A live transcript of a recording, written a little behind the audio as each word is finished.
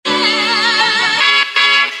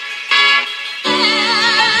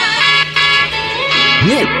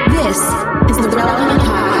This is the Relevant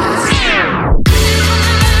Podcast.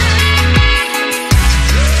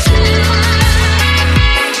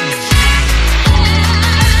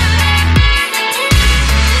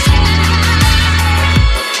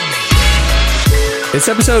 It's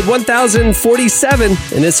episode 1047,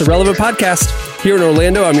 and it's a Relevant Podcast. Here in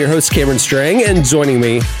Orlando, I'm your host, Cameron Strang, and joining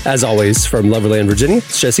me, as always, from Loverland, Virginia,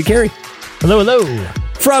 it's Jesse Carey. Hello, hello.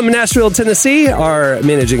 From Nashville, Tennessee, our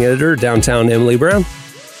managing editor, downtown Emily Brown.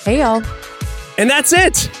 Hey, y'all. And that's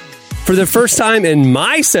it. For the first time in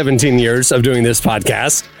my 17 years of doing this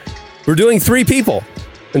podcast, we're doing 3 people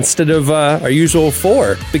instead of our usual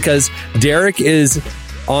 4, because Derek is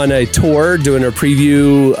on a tour doing a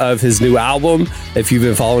preview of his new album. If you've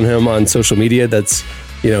been following him on social media, that's,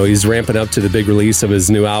 he's ramping up to the big release of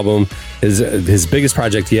his new album, his biggest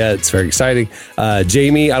project yet. It's very exciting.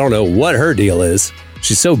 Jamie, I don't know what her deal is.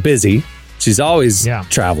 She's so busy. She's always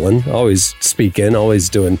traveling, always speaking, always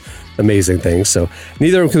doing amazing things. So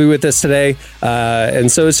neither of them can be with us today.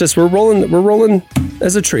 And so it's just, we're rolling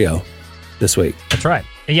as a trio this week. That's right.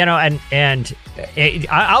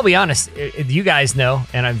 I'll be honest, you guys know,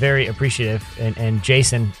 and I'm very appreciative, and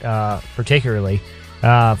Jason particularly,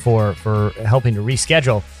 for helping to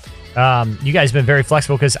reschedule. You guys have been very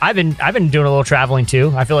flexible, because I've been doing a little traveling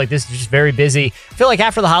too. I feel like this is just very busy. I feel like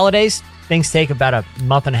after the holidays, things take about a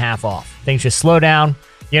month and a half off. Things just slow down,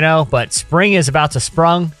 but spring is about to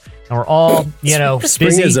sprung, and we're all,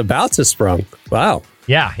 Spring busy. is about to sprung. Wow.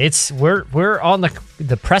 Yeah, we're on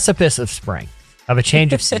the precipice of spring, of a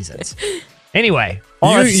change of seasons. Anyway,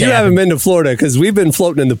 you haven't been to Florida, because we've been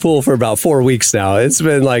floating in the pool for about 4 weeks now. It's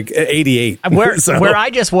been like 88. Where I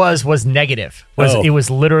just was negative. It was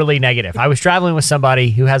literally negative. I was traveling with somebody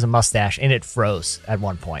who has a mustache, and it froze at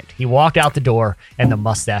one point. He walked out the door, and the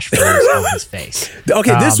mustache froze on his face.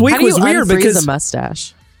 Okay, this week was weird because a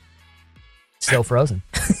mustache still frozen.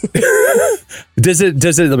 Does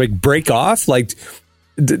it like break off? Like,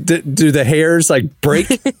 do the hairs like break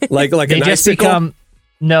like they an just icicle?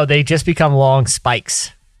 They just become long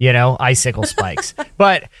spikes, icicle spikes.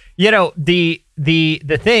 But the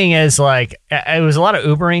thing is, like, it was a lot of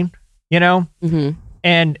Ubering, Mm-hmm.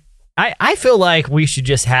 and I feel like we should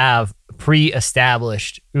just have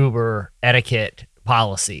pre-established Uber etiquette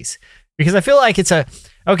policies, because I feel like it's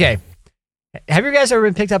okay. Have you guys ever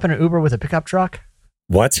been picked up in an Uber with a pickup truck?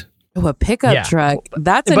 What? Oh, a pickup truck.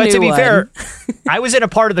 That's a new one. But to be fair, I was in a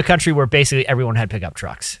part of the country where basically everyone had pickup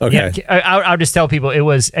trucks. Okay. Yeah, I'll just tell people it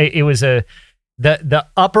was the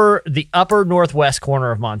upper northwest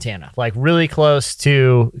corner of Montana, like really close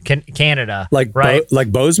to Canada, Like right? like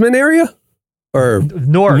Bozeman area, or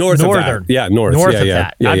northern. Of that. Yeah, north of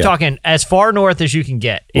that. Yeah, I'm talking as far north as you can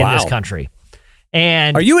get in this country.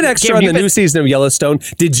 And are you an extra on the new season of Yellowstone?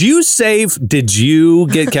 Did you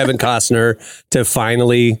get Kevin Costner to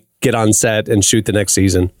finally get on set and shoot the next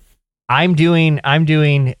season? I'm doing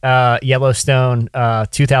Yellowstone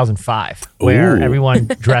 2005, where everyone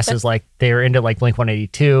dresses like they're into like Blink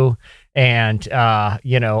 182, and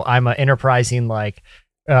I'm an enterprising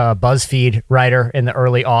BuzzFeed writer in the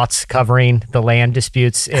early aughts covering the land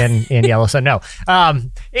disputes in Yellowstone. No,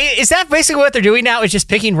 is that basically what they're doing now? Is just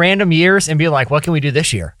picking random years and being like, what can we do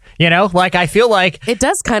this year? I feel like it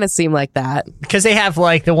does kind of seem like that, because they have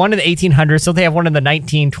like the one in the 1800s, so they have one in the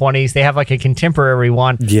 1920s. They have like a contemporary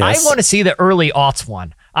one. Yes. I want to see the early aughts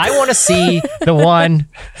one. I want to see the one.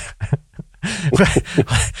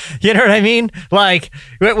 You know what I mean? Like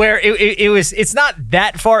where it's not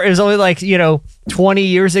that far. It was only like 20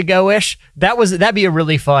 years ago ish. That'd be a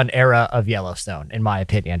really fun era of Yellowstone, in my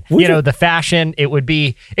opinion. The fashion, it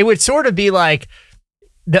would sort of be like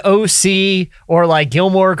the OC, or like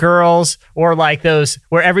Gilmore Girls, or like those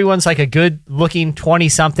where everyone's like a good looking 20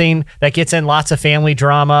 something that gets in lots of family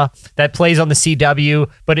drama that plays on the CW,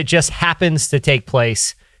 but it just happens to take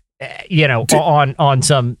place on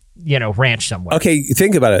some ranch somewhere. Okay,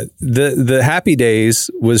 think about it. The Happy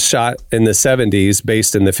Days was shot in the 70s,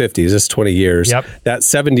 based in the 50s. That's 20 years. Yep. That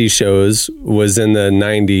 70s shows was in the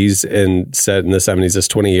 90s and set in the 70s. That's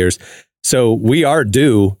 20 years. So we are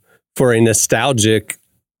due for a nostalgic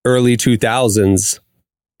early 2000s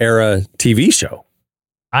era TV show.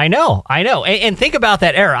 I know. And think about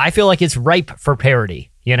that era. I feel like it's ripe for parody,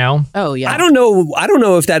 Oh, yeah. I don't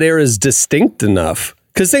know if that era is distinct enough.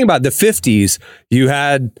 Because think about the 50s, you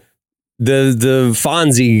had the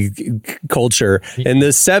Fonzie culture. In the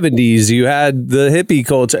 70s, you had the hippie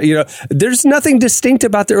culture. There's nothing distinct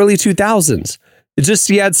about the early 2000s. It's just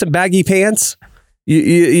you had some baggy pants.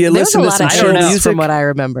 You listen to some chill music. From what I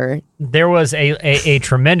remember, there was a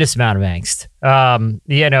tremendous amount of angst.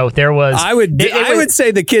 There was. I would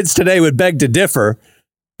say the kids today would beg to differ.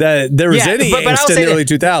 that there was any angst in the early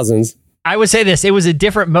 2000s. I would say this. It was a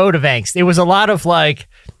different mode of angst. It was a lot of like,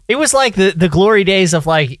 it was like the glory days of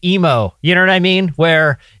like emo. You know what I mean?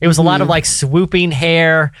 Where it was a lot of like swooping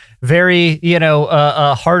hair, very,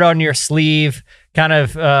 hard on your sleeve kind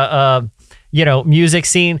of, music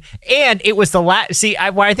scene. And it was the last,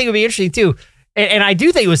 what I think would be interesting too. And I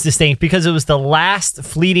do think it was distinct because it was the last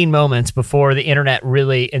fleeting moments before the internet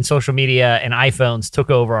really and social media and iPhones took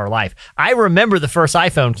over our life. I remember the first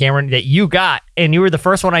iPhone, Cameron, that you got, and you were the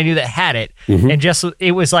first one I knew that had it. And just,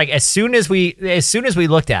 it was like, as soon as we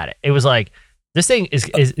looked at it, it was like, this thing is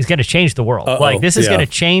going to change the world. Like, this is going to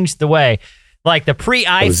change the way, like the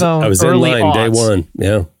pre-iPhone I was early in line, day one.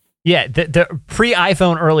 Yeah. Yeah, the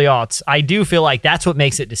pre-iPhone early aughts, I do feel like that's what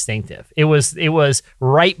makes it distinctive. It was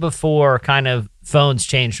right before kind of phones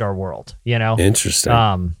changed our world,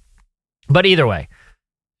 Interesting. But either way,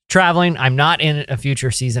 traveling, I'm not in a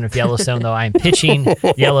future season of Yellowstone, though. I'm pitching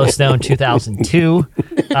Yellowstone 2002.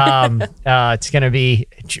 It's going to be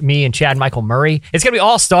me and Chad Michael Murray. It's going to be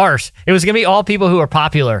all stars. It was going to be all people who are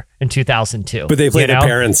popular in 2002. But they play their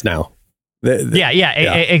parents now.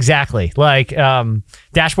 Exactly. Like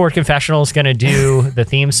Dashboard Confessional is going to do the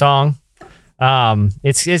theme song.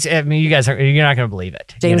 It's. I mean, you're not going to believe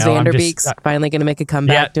it. James Vanderbeek's finally going to make a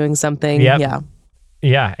comeback doing something. Yep.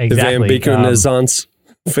 Yeah, exactly. The Van Beeker Renaissance.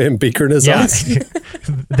 Van Beeker Renaissance. Yeah.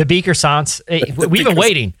 The Beeker Renaissance. We've been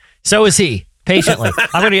waiting. So is he. Patiently.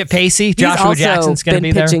 I'm going to get Pacey. Joshua Jackson's going to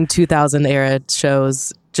be there. He's also been pitching 2000 era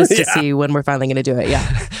shows just to see when we're finally going to do it.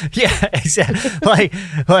 Yeah. Yeah, exactly.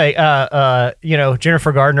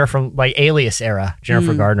 Jennifer Gardner from like Alias era,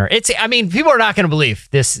 Jennifer Gardner. People are not going to believe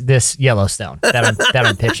this Yellowstone that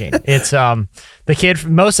I'm pitching. It's the kid,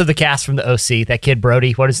 most of the cast from the OC, that kid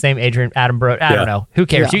Brody, what is his name? Adam Brody. I don't know. Who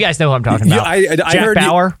cares? Yeah. You guys know who I'm talking about. I heard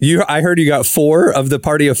Bauer. I heard you got 4 of the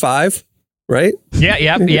party of 5. Right?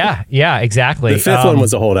 Yeah, exactly. The 5th one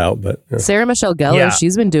was a holdout, but Sarah Michelle Gellar,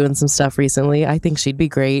 she's been doing some stuff recently. I think she'd be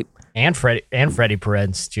great. And Freddie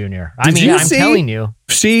Prinze Jr. I'm telling you,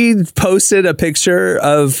 she posted a picture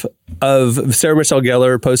of Sarah Michelle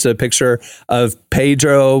Gellar posted a picture of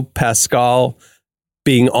Pedro Pascal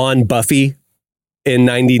being on Buffy in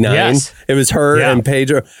 99. Yes. It was her and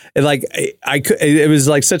Pedro. And like it was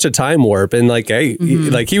like such a time warp. And like, hey,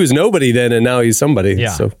 he was nobody then, and now he's somebody. Yeah.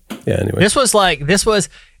 So yeah. Anyway, this was,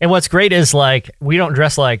 and what's great is like we don't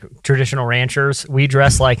dress like traditional ranchers. We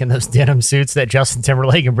dress like in those denim suits that Justin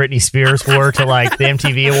Timberlake and Britney Spears wore to like the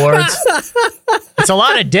MTV Awards. It's a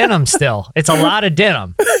lot of denim still. It's a lot of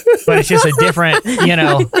denim, but it's just a different, it's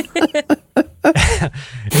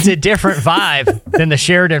a different vibe than the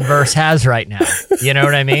Sheridan verse has right now. You know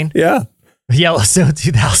what I mean? Yeah. Yellowstone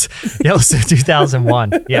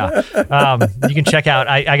 2001. Yeah. You can check out,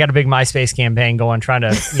 I got a big MySpace campaign going, trying to,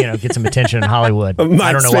 get some attention in Hollywood.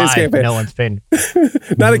 I don't know why campaign. No one's paying.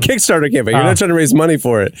 Not a Kickstarter campaign. You're not trying to raise money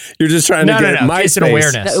for it. You're just trying to get MySpace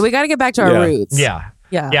awareness. We got to get back to our roots. Yeah.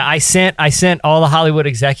 I sent all the Hollywood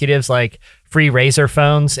executives like free Razor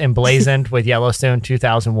phones emblazoned with Yellowstone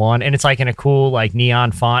 2001, and it's like in a cool like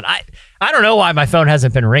neon font. I don't know why my phone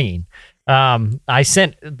hasn't been ringing. I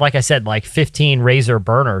sent, like I said, like 15 Razor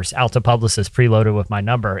burners out to publicists preloaded with my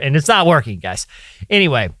number, and it's not working, guys.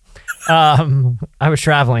 Anyway, I was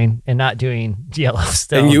traveling and not doing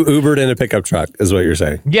Yellowstone. And you Ubered in a pickup truck, is what you're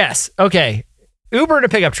saying? Yes. Okay. Uber in a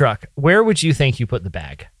pickup truck. Where would you think you put the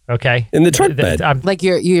bag? Okay. In the truck bed. Like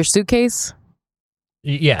your suitcase?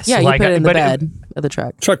 Yes. Yeah, you put it in the bed of the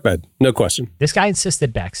truck. Truck bed, no question. This guy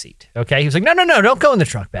insisted back seat. Okay. He was like, no, don't go in the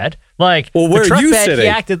truck bed. Like, well, where are you bed,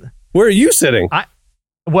 sitting? Where are you sitting?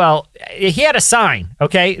 Well, he had a sign.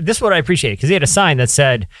 Okay. This is what I appreciate, because he had a sign that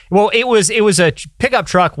said, well, it was a pickup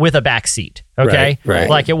truck with a back seat. Okay. Right.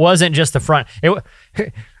 Like it wasn't just the front.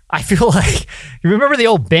 I feel like, you remember the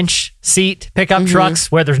old bench seat pickup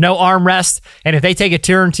trucks where there's no armrest, and if they take a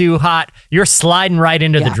turn too hot, you're sliding right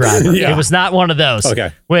into the driver. It was not one of those.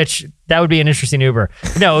 Okay. Which, that would be an interesting Uber.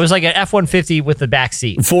 No, it was like an F-150 with the back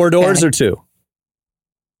seat. 4 doors or 2?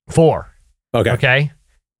 4. Okay.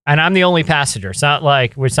 And I'm the only passenger. It's not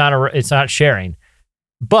like, it's not sharing.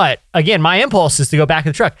 But again, my impulse is to go back in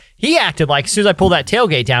the truck. He acted like as soon as I pulled that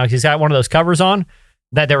tailgate down, because he's got one of those covers on,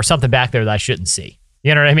 that there was something back there that I shouldn't see.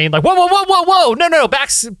 You know what I mean? Like, whoa. No.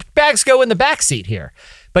 Bags go in the back seat here.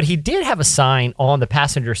 But he did have a sign on the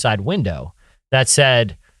passenger side window that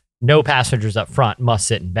said, no passengers up front, must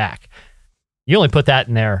sit in back. You only put that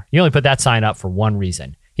in there. You only put that sign up for one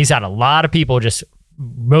reason. He's had a lot of people just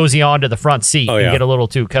mosey onto the front seat and get a little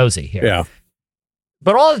too cozy here. Yeah.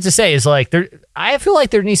 But all I have to say is, like, I feel like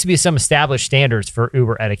there needs to be some established standards for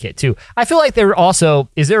Uber etiquette too. I feel like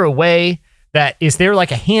is there a way that, is there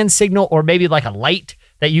like a hand signal or maybe like a light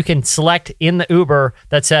that you can select in the Uber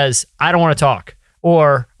that says, I don't want to talk,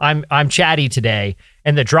 or I'm chatty today,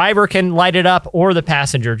 and the driver can light it up or the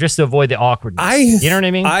passenger, just to avoid the awkwardness. You know what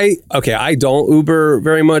I mean? I don't Uber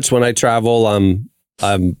very much when I travel.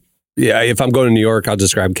 Yeah, if I'm going to New York, I'll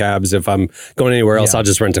just grab cabs. If I'm going anywhere else, I'll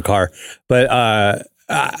just rent a car. But I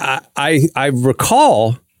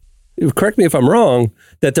recall, correct me if I'm wrong,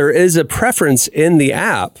 that there is a preference in the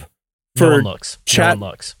app for no one looks. chat.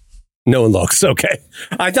 No one looks. Okay.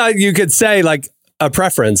 I thought you could say like a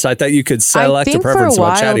preference. I thought you could select a preference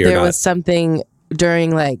about chatty or not. There was something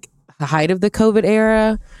during like the height of the COVID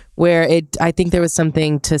era where I think there was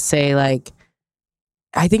something to say like,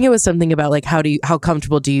 I think it was something about like how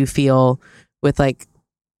comfortable do you feel with like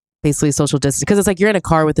basically social distance, because it's like you're in a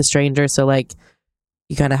car with a stranger, so like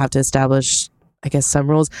you kind of have to establish, I guess, some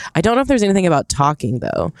rules. I don't know if there's anything about talking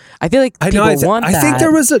though. I feel like people want that.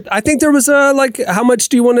 I think there was a like, how much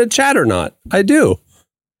do you want to chat or not? I do.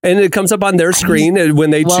 And it comes up on their screen when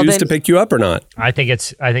they choose to pick you up or not. I think it's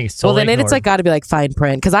totally well, then ignored. it's like got to be like fine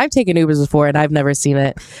print, because I've taken Ubers before and I've never seen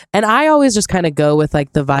it. And I always just kind of go with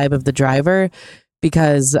like the vibe of the driver,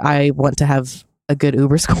 because I want to have a good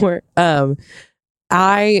Uber score.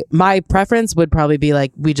 My preference would probably be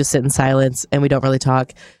like we just sit in silence and we don't really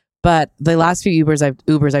talk. But the last few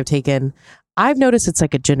Ubers I've taken, I've noticed it's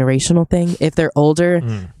like a generational thing. If they're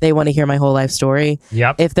older, they want to hear my whole life story.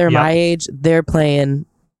 Yep. If they're my age, they're playing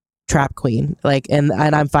Trap Queen. Like, and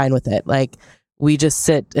I'm fine with it. Like, we just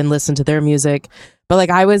sit and listen to their music. But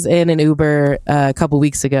like, I was in an Uber a couple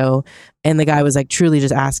weeks ago, and the guy was like truly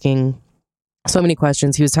just asking so many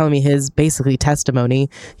questions. He was telling me his basically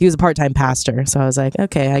testimony. He was a part-time pastor. So I was like,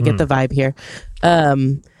 okay, I get the vibe here.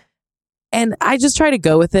 And I just try to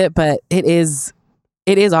go with it, but it is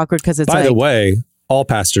awkward because it's By the way, all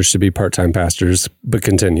pastors should be part-time pastors, but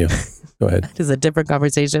continue. Go ahead. It is a different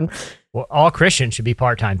conversation. Well, all Christians should be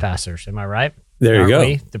part-time pastors. Am I right? There you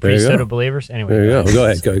go. The priesthood of believers. Anyway. There you go. Go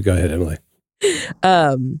ahead. Go ahead, Emily.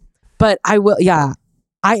 But I will,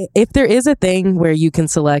 if there is a thing where you can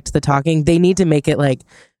select the talking, they need to make it like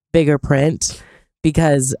bigger print,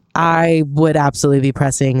 because I would absolutely be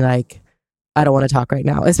pressing like, I don't want to talk right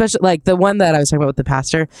now. Especially like the one that I was talking about with the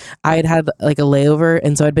pastor. I had like a layover,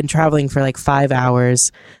 and so I'd been traveling for like 5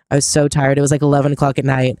 hours. I was so tired. It was like 11 o'clock at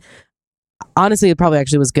night. Honestly, it probably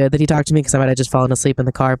actually was good that he talked to me, because I might have just fallen asleep in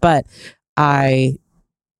the car. But they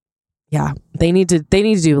need to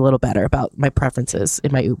do a little better about my preferences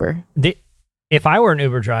in my Uber. If I were an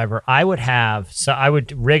Uber driver, I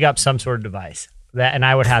would rig up some sort of device and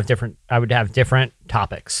I would have different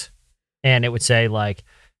topics, and it would say like,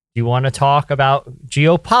 do you want to talk about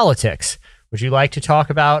geopolitics? Would you like to talk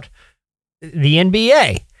about the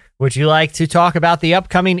NBA? Would you like to talk about the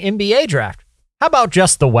upcoming NBA draft? How about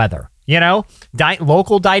just the weather? You know,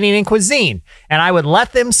 local dining and cuisine. And I would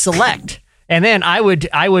let them select. And then I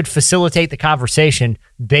would facilitate the conversation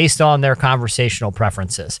based on their conversational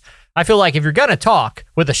preferences. I feel like if you're going to talk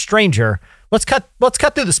with a stranger, let's cut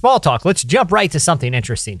through the small talk. Let's jump right to something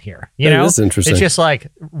interesting here. You know, it's interesting. It's just like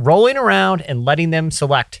rolling around and letting them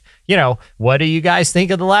select, you know, what do you guys think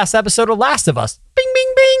of the last episode of Last of Us? Bing,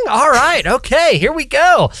 bing, bing. All right. Okay, here we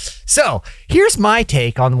go. So here's my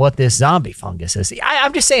take on what this zombie fungus is.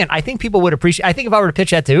 I'm just saying, I think people would appreciate, I think if I were to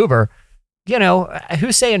pitch that to Uber, you know,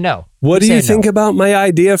 who's saying no? What do you think about my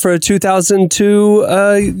idea for a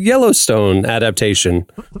 2002 Yellowstone adaptation?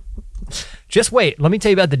 Just wait. Let me tell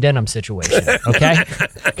you about the denim situation, okay?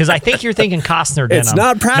 Because I think you're thinking Costner denim. It's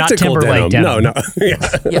not practical not Timberlake denim. No.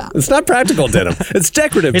 Yeah. It's not practical denim. It's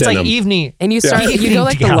decorative it's denim. It's like evening. And you go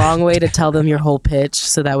like the long way to tell them your whole pitch,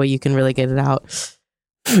 so that way you can really get it out.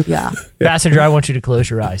 Yeah. Passenger, I want you to close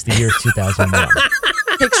your eyes. The year 2001.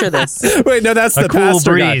 Picture this. Wait, no, that's the cool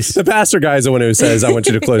pastor breeze. guy. The pastor guy is the one who says, I want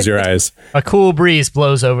you to close your eyes. A cool breeze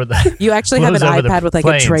blows over the You actually have an iPad with like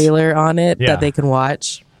a trailer on it that they can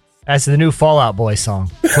watch. As the new Fall Out Boy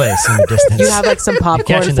song plays in the distance. You have like some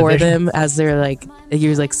popcorn for them as they're like,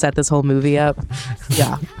 you like set this whole movie up.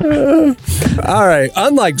 Yeah. All right.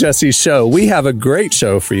 Unlike Jesse's show, we have a great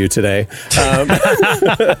show for you today.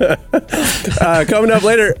 Coming up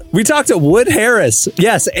later, we talked to Wood Harris.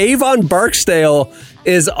 Yes, Avon Barksdale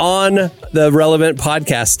is on the Relevant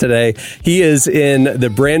podcast today. He is in the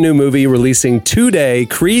brand new movie releasing today,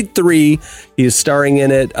 Creed 3. He is starring in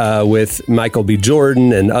it with Michael B.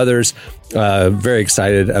 Jordan and others. Very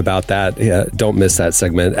excited about that. Yeah, don't miss that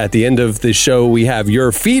segment. At the end of the show, we have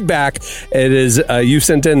your feedback. It is you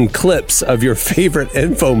sent in clips of your favorite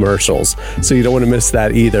infomercials, so you don't want to miss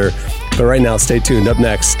that either. But right now, stay tuned. Up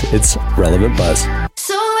next, it's Relevant Buzz.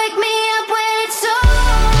 So wake me up when it's over.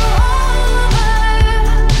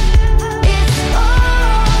 It's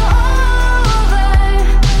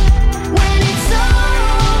over.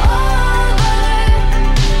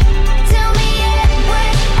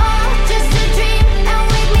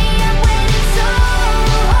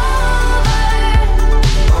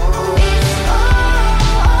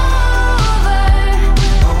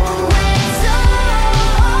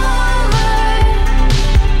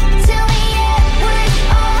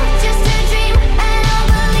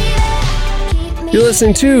 You're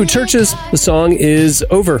listening to Churches. The song is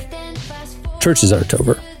over. Churches aren't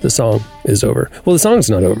over. The song is over. Well, the song's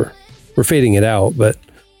not over. We're fading it out, but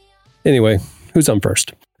anyway, who's on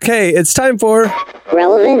first? Okay, it's time for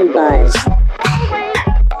Relevant Buzz.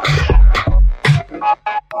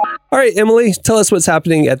 All right, Emily, tell us what's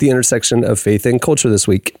happening at the intersection of faith and culture this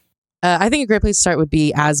week. I think a great place to start would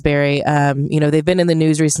be Asbury. They've been in the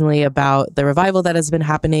news recently about the revival that has been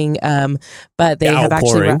happening, but they have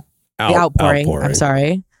actually... The outpouring. I'm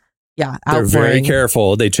sorry. Yeah, They're very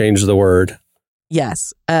careful. They changed the word.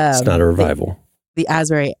 Yes. It's not a revival. The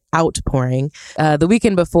Asbury outpouring. The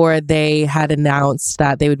weekend before, they had announced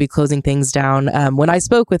that they would be closing things down. When I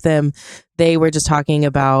spoke with them, they were just talking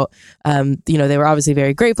about, they were obviously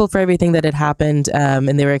very grateful for everything that had happened,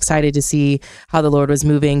 and they were excited to see how the Lord was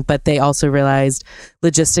moving. But they also realized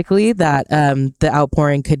logistically that the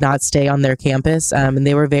outpouring could not stay on their campus. And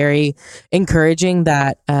they were very encouraging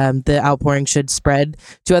that the outpouring should spread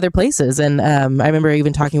to other places. And I remember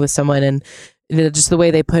even talking with someone, and just the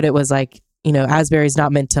way they put it was like, Asbury's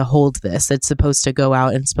not meant to hold this. It's supposed to go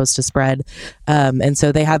out and supposed to spread. And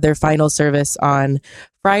so they had their final service on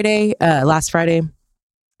Friday, last Friday,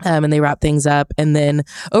 and they wrapped things up. And then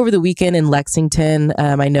over the weekend in Lexington,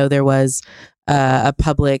 I know there was a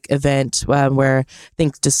public event where I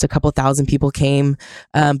think just a couple thousand people came.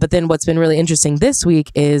 But then what's been really interesting this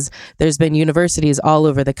week is there's been universities all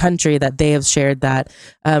over the country that they have shared that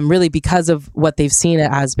really because of what they've seen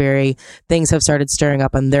at Asbury, things have started stirring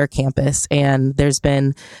up on their campus. And there's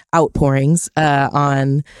been outpourings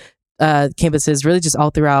on campuses really just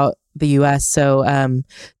all throughout the U.S. So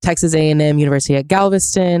Texas A&M University at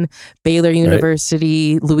Galveston, Baylor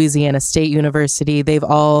University, Louisiana State University, they've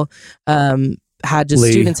all had just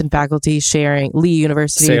students and faculty sharing. Lee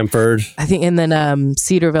University, Samford, I think, and then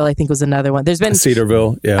Cedarville, I think, was another one. There's been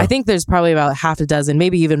Cedarville, yeah. I think there's probably about half a dozen,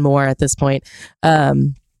 maybe even more at this point,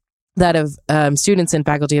 that have students and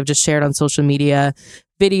faculty have just shared on social media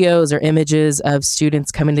videos or images of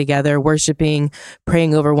students coming together, worshiping,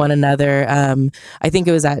 praying over one another. I think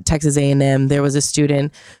it was at Texas A&M. There was a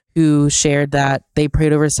student who shared that they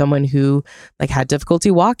prayed over someone who had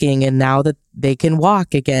difficulty walking, and now that they can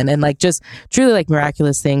walk again, and just truly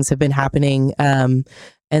miraculous things have been happening. And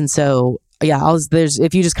so, yeah, there's,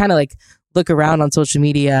 if you just kind of look around on social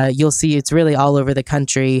media, you'll see it's really all over the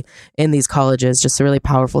country in these colleges. Just really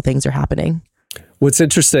powerful things are happening. What's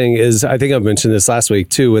interesting is, I think I've mentioned this last week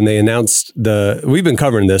too, when they announced we've been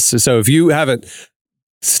covering this. So if you haven't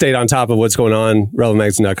stayed on top of what's going on,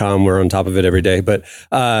 relevantmagazine.com, we're on top of it every day. But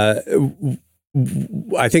I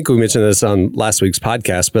think we mentioned this on last week's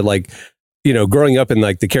podcast, but growing up in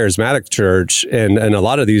the charismatic church and a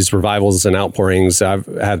lot of these revivals and outpourings, I've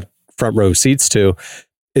had front row seats to.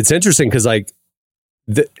 It's interesting because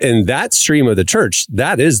in that stream of the church,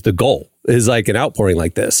 that is the goal, is an outpouring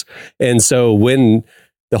like this. And so when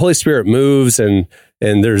the Holy Spirit moves and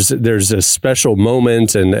there's a special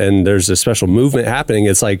moment and there's a special movement happening,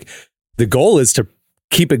 it's the goal is to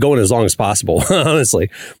keep it going as long as possible. Honestly,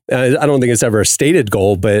 I don't think it's ever a stated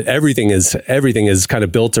goal, but everything is kind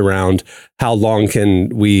of built around how long can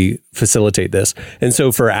we facilitate this. And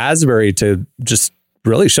so for Asbury to just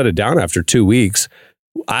really shut it down after 2 weeks,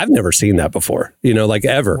 I've never seen that before,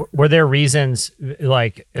 ever. Were there reasons,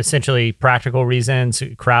 essentially practical reasons,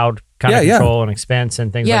 crowd kind of control and expense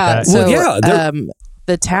and things like that? So,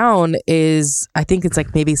 the town is, I think it's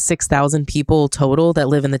maybe 6,000 people total that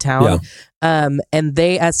live in the town. Yeah. And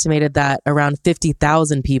they estimated that around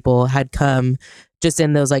 50,000 people had come just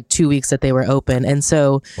in those 2 weeks that they were open. And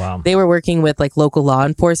so they were working with local law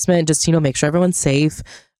enforcement, just, make sure everyone's safe.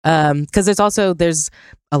 Because there's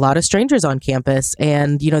a lot of strangers on campus,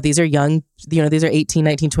 and these are young, these are 18,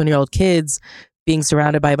 19, 20-year-old kids being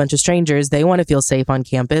surrounded by a bunch of strangers. They want to feel safe on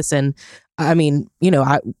campus. And I mean,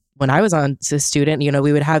 when I was a student,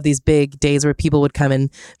 we would have these big days where people would come and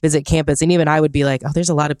visit campus, and even I would be like, oh, there's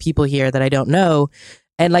a lot of people here that I don't know.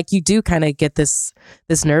 And you do kind of get this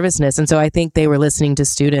nervousness. And so I think they were listening to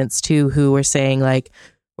students too, who were saying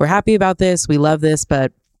we're happy about this, we love this,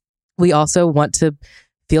 but we also want to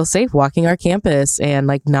feel safe walking our campus and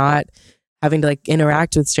not having to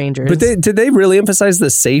interact with strangers. But did they really emphasize the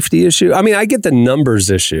safety issue? I mean, I get the numbers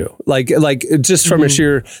issue, just from a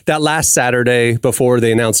sheer, that last Saturday before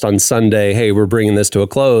they announced on Sunday, hey, we're bringing this to a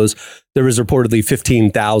close, there was reportedly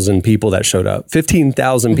 15,000 people that showed up.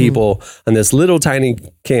 15,000 people on this little tiny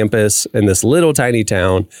campus in this little tiny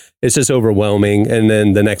town. It's just overwhelming. And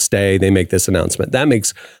then the next day they make this announcement. That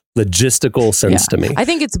makes logistical sense to me. I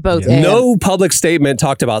think it's both. No public statement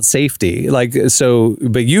talked about safety.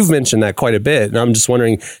 But you've mentioned that quite a bit. And I'm just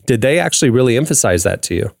wondering, did they actually really emphasize that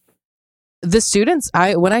to you? the students,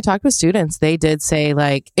 when I talked with students, they did say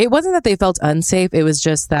like, it wasn't that they felt unsafe. It was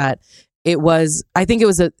just that I think it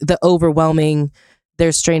was the overwhelming,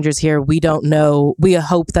 there's strangers here. We don't know. We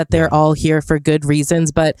hope that they're all here for good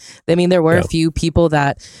reasons. But I mean, there were a few people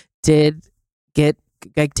that did get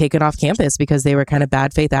like taken off campus because they were kind of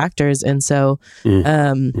bad faith actors. And so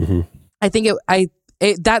I think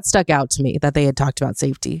that stuck out to me that they had talked about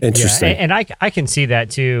safety. Interesting. Yeah, and I can see that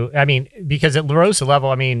too. I mean, because at rose to level,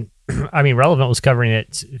 I mean, Relevant was covering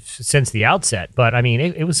it since the outset, but I mean,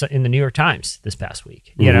 it was in the New York Times this past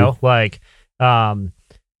week, you know, like, and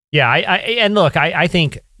look, I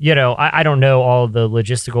think, you know, I don't know all the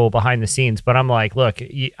logistical behind the scenes, but I'm like, look,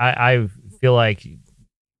 I feel like,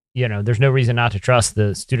 you know, there's no reason not to trust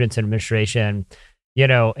the students and administration, you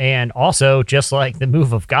know, and also just like the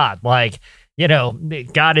move of God, like, you know,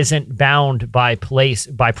 God isn't bound by place,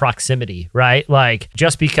 by proximity, right? Like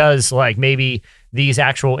just because like maybe these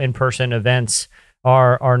actual in-person events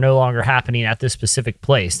are no longer happening at this specific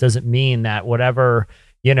place doesn't mean that whatever,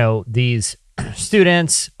 you know, these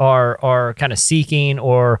students are kind of seeking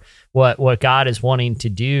or what God is wanting to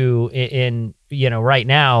do in you know, right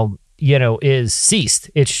now, you know, is ceased.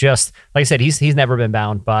 It's just, like I said, he's never been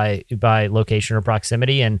bound by location or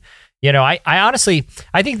proximity. And, you know, I honestly,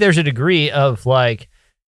 I think there's a degree of like,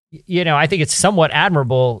 you know, I think it's somewhat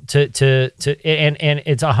admirable to and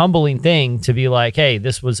it's a humbling thing to be like, hey,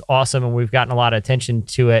 this was awesome and we've gotten a lot of attention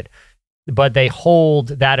to it. But they hold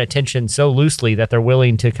that attention so loosely that they're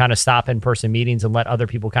willing to kind of stop in-person meetings and let other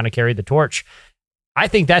people kind of carry the torch. I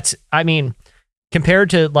think that's, I mean, compared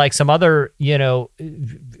to like some other, you know,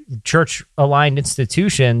 church-aligned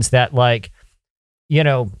institutions that like, you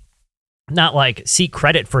know, not like seek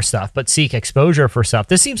credit for stuff, but seek exposure for stuff.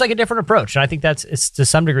 This seems like a different approach. And I think it's to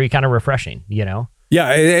some degree kind of refreshing, you know?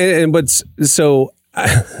 Yeah. And what's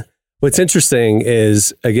interesting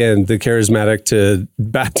is, again, the charismatic to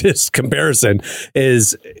Baptist comparison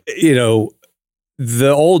is, you know,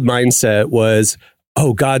 the old mindset was,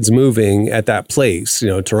 oh, God's moving at that place, you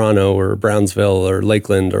know, Toronto or Brownsville or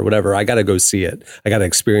Lakeland or whatever. I got to go see it. I got to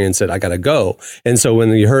experience it. I got to go. And so when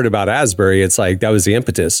you heard about Asbury, it's like, that was the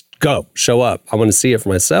impetus. Go, show up. I want to see it for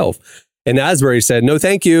myself. And Asbury said, no,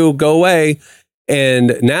 thank you. Go away.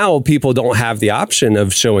 And now people don't have the option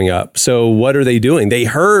of showing up. So what are they doing? They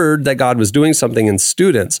heard that God was doing something in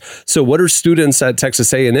students. So what are students at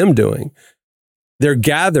Texas A&M doing? They're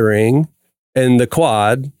gathering in the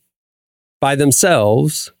quad by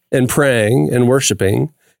themselves and praying and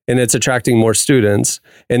worshiping, and it's attracting more students.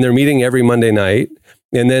 And they're meeting every Monday night.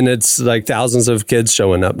 And then it's like thousands of kids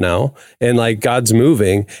showing up now, and like God's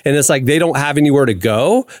moving, and it's like they don't have anywhere to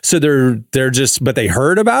go. So they're just, but they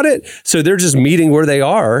heard about it. So they're just meeting where they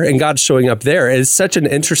are, and God's showing up there. It's such an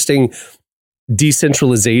interesting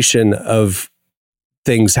decentralization of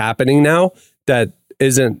things happening now that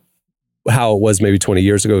isn't how it was maybe 20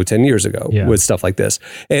 years ago, 10 years ago with stuff like this.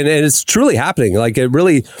 And it's truly happening. Like it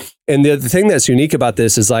really, and the thing that's unique about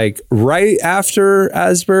this is like right after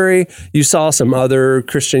Asbury, you saw some other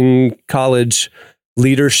Christian college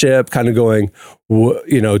leadership kind of going,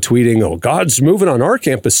 you know, tweeting, oh, God's moving on our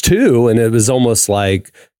campus too. And it was almost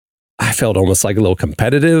like, I felt almost like a little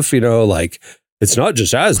competitive, you know, like, it's not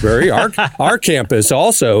just Asbury. Our campus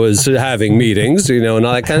also is having meetings, you know, and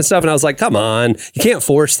all that kind of stuff. And I was like, come on, you can't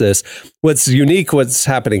force this. What's unique, what's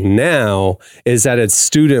happening now is that it's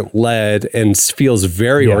student led and feels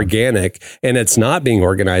very organic, and it's not being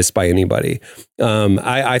organized by anybody.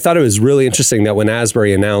 I thought it was really interesting that when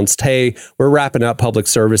Asbury announced, hey, we're wrapping up public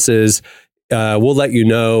services, we'll let you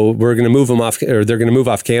know, we're going to move them off, or they're going to move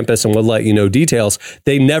off campus, and we'll let you know details.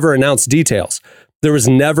 They never announced details. There was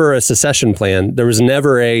never a secession plan. There was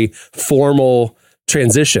never a formal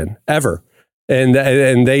transition ever. And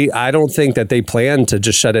I don't think that they planned to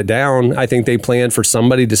just shut it down. I think they planned for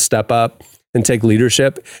somebody to step up and take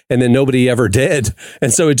leadership, and then nobody ever did.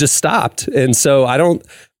 And so it just stopped. And so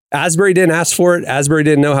Asbury didn't ask for it. Asbury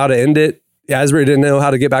didn't know how to end it. Asbury didn't know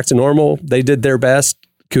how to get back to normal. They did their best.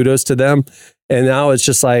 Kudos to them. And now it's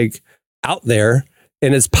just like out there.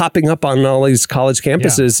 And it's popping up on all these college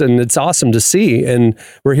campuses, and it's awesome to see. And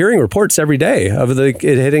we're hearing reports every day of it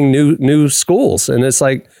hitting new schools, and it's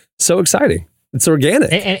like so exciting. It's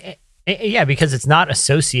organic. And because it's not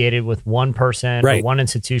associated with one person or one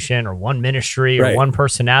institution or one ministry or one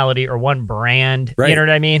personality or one brand. Right. You know what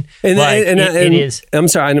I mean? And it is. I'm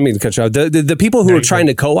sorry, I don't mean to cut you off. The people who are trying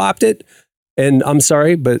to co-opt it, and I'm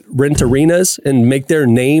sorry, but rent arenas and make their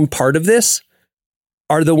name part of this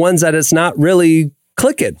are the ones that it's not really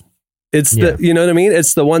clicking. It's you know what I mean?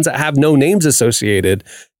 It's the ones that have no names associated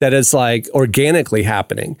that it's like organically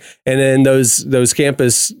happening. And then those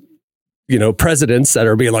campus, presidents that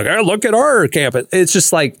are being like, oh, look at our campus. It's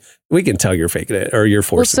just like, we can tell you're faking it or you're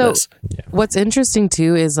forcing this. What's interesting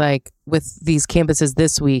too is like with these campuses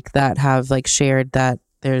this week that have like shared that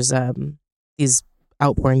there's these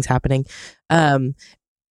outpourings happening. None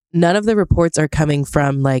of the reports are coming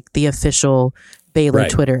from like the official Baylor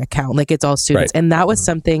Twitter account. Like it's all students. And that was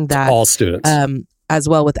something that all students. As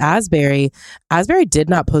well with Asbury did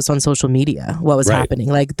not post on social media what was happening.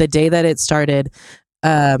 Like the day that it started,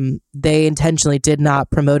 they intentionally did not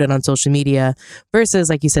promote it on social media versus,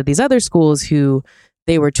 like you said, these other schools who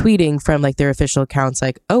they were tweeting from like their official accounts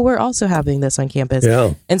like, oh, we're also having this on campus.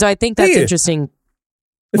 Yeah. And so I think that's interesting.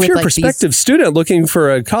 If you're a prospective student looking for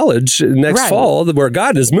a college next fall where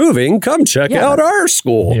God is moving, come check out our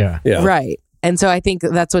school. Yeah. Right. And so I think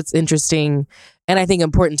that's what's interesting. And I think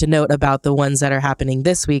important to note about the ones that are happening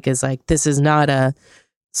this week is like, this is not a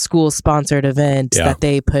school sponsored event that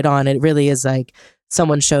they put on. It really is like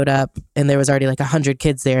someone showed up and there was already like 100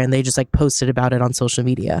 kids there and they just like posted about it on social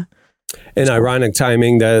media. And ironic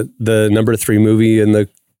timing that the number 3 movie in the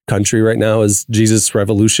country right now is Jesus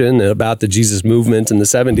Revolution, about the Jesus movement in the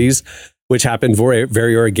 70s, which happened very,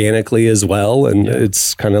 very organically as well. And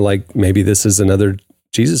it's kind of like maybe this is another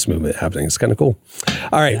Jesus movement happening. It's kind of cool.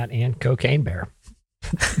 All right. That and Cocaine Bear.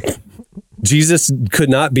 Jesus could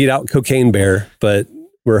not beat out Cocaine Bear, but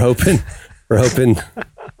we're hoping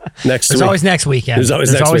next There's week. always next weekend. There's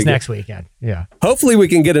always next weekend. Yeah. Hopefully we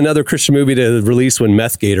can get another Christian movie to release when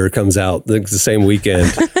Meth Gator comes out the same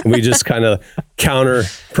weekend. And we just kind of counter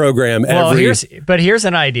program But here's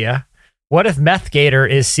an idea. What if Meth Gator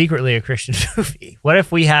is secretly a Christian movie? What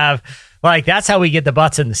if we have like, that's how we get the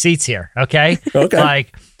butts in the seats here. Okay.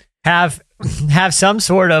 Like have some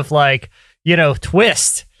sort of like,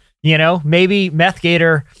 twist, maybe Meth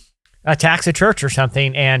Gator attacks a church or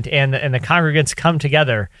something and the congregants come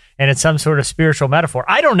together and it's some sort of spiritual metaphor.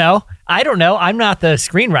 I don't know. I'm not the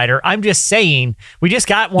screenwriter. I'm just saying we just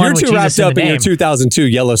got one. You're too wrapped up in your 2002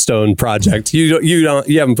 Yellowstone project. You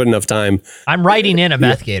haven't put enough time. I'm writing in a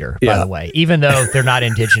Meth Gator, by the way, even though they're not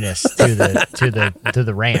indigenous to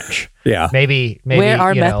the ranch. Yeah. Maybe where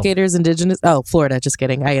are Meth Gators indigenous? Oh, Florida. Just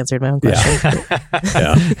kidding. I answered my own question.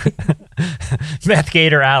 Meth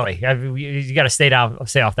Gator Alley. You got to stay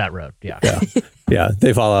off that road. Yeah. Yeah.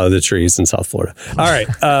 They fall out of the trees in South Florida. All right.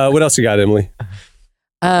 What else you got, Emily?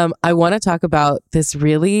 I want to talk about this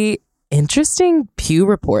really interesting Pew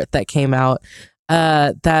report that came out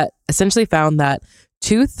that essentially found that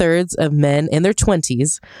 2/3 of men in their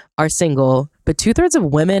 20s are single, but 2/3 of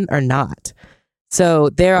women are not. So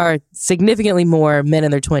there are significantly more men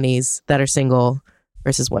in their 20s that are single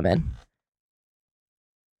versus women.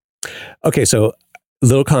 Okay, so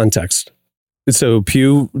little context. So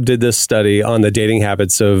Pew did this study on the dating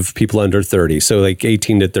habits of people under 30, so like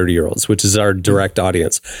 18 to 30-year-olds, which is our direct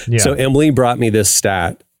audience. Yeah. So Emily brought me this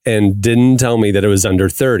stat and didn't tell me that it was under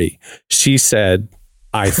 30. She said,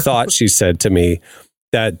 I thought she said to me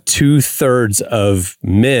that 2/3 of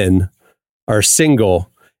men are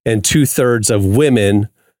single and 2/3 of women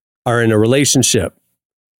are in a relationship.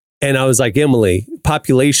 And I was like, Emily,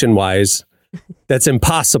 population-wise, that's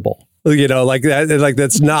impossible. Like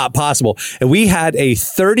that's not possible. And we had a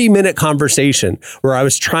 30-minute conversation where I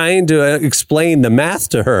was trying to explain the math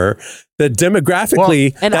to her that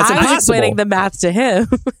demographically, and that's I impossible. was explaining the math to him.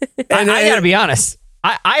 And I got to be honest.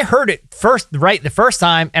 I heard it the first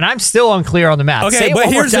time, and I'm still unclear on the math. Okay, say it but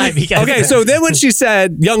one more time. So then when she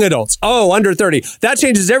said young adults, under 30, that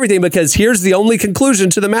changes everything because here's the only conclusion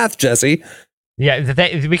to the math, Jesse. Yeah,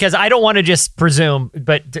 because I don't want to just presume,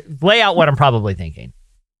 but lay out what I'm probably thinking.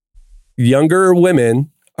 Younger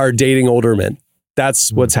women are dating older men.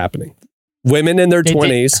 That's what's happening. Women in their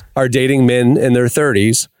 20s are dating men in their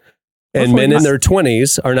 30s, and men in their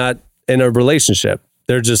 20s are not in a relationship.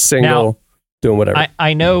 They're just single, doing whatever.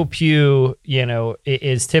 I know Pew,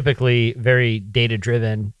 is typically very data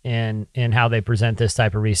driven in how they present this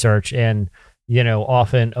type of research, and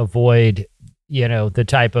often avoid the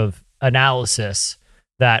type of analysis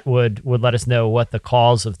that would let us know what the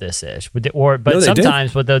cause of this is.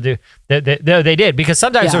 Sometimes what they'll do, they did, because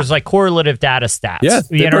sometimes there's like correlative data stats. Yeah,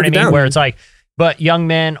 you know what I mean? Where it's like, but young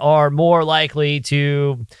men are more likely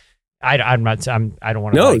to. I don't want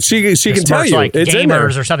to. No, she can tell you like it's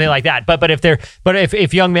gamers or something like that. But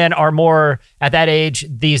if young men are more at that age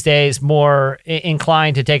these days, more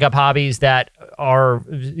inclined to take up hobbies that are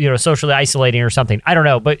socially isolating or something. I don't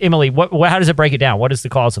know. But Emily, how does it break it down? What is the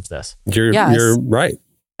cause of this? You're right.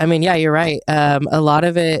 I mean, yeah, you're right. A lot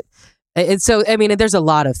of it. There's a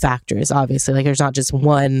lot of factors. Obviously, like there's not just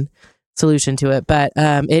one solution to it, but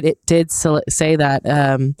it did say that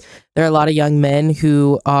there are a lot of young men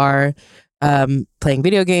who are playing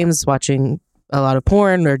video games, watching a lot of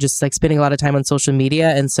porn, or just like spending a lot of time on social media.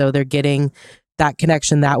 And so they're getting that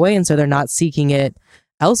connection that way. And so they're not seeking it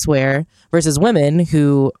elsewhere, versus women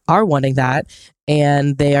who are wanting that.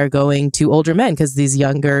 And they are going to older men because these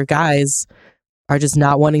younger guys are just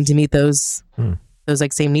not wanting to meet those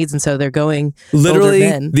like same needs. And so they're going literally,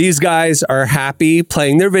 older men. these guys are happy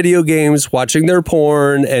playing their video games, watching their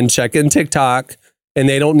porn and checking TikTok, and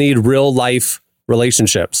they don't need real life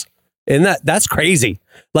relationships. And that's crazy.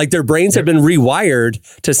 Like their brains have been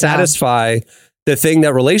rewired to satisfy the thing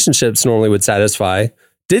that relationships normally would satisfy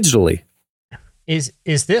digitally. Is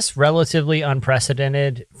this relatively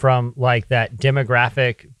unprecedented from like that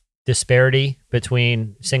demographic disparity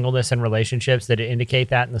between singleness and relationships that indicate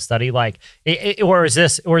that in the study? Like, or is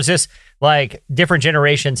this like different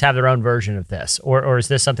generations have their own version of this, or is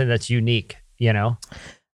this something that's unique? You know,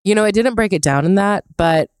 I didn't break it down in that,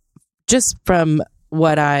 but just from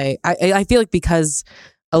what I feel like, because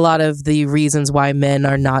a lot of the reasons why men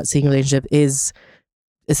are not seeking a relationship is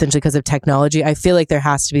essentially because of technology. I feel like there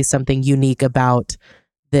has to be something unique about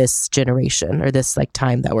this generation or this like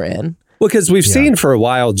time that we're in. Well, because we've seen for a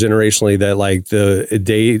while generationally that like the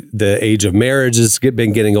age of marriage has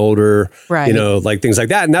been getting older, right? Like things like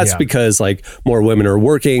that. And that's because like more women are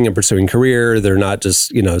working and pursuing career. They're not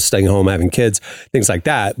just, staying home, having kids, things like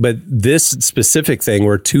that. But this specific thing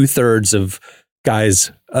where 2/3 of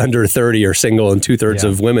guys under 30 are single and 2/3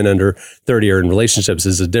 of women under 30 are in relationships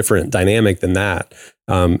is a different dynamic than that.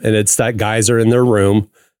 And it's that guys are in their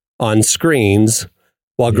room on screens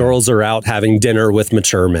while girls are out having dinner with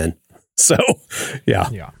mature men. So,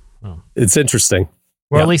 it's interesting.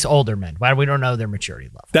 Or at least older men. Why we don't know their maturity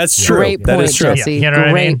level. That's true. Great that point, is true. Jesse. You know what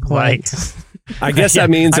I mean? Point. Like, I guess that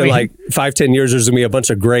means in like 5-10 years, there's gonna be a bunch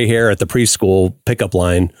of gray hair at the preschool pickup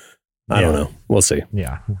line. I don't know. We'll see.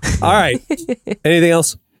 Yeah. All right. Anything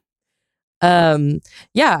else?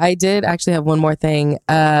 I did actually have one more thing.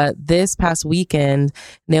 This past weekend,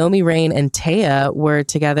 Naomi Rain and Taya were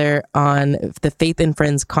together on the Faith and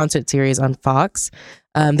Friends concert series on Fox.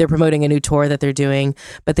 They're promoting a new tour that they're doing,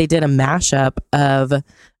 but they did a mashup of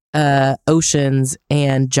Oceans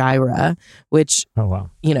and Gyra, which,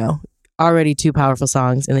 already two powerful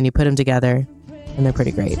songs, and then you put them together and they're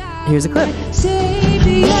pretty great. Here's a clip.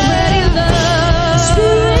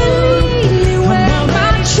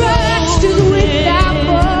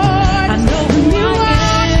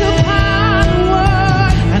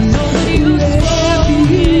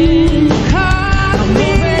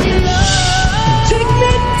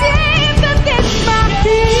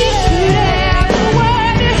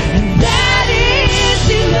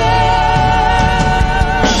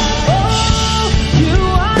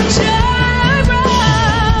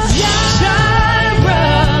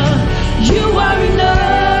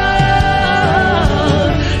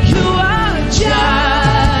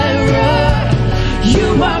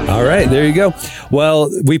 There you go. Well,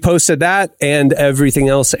 we posted that and everything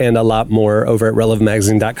else and a lot more over at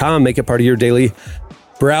relevantmagazine.com. Make it part of your daily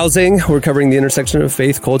browsing. We're covering the intersection of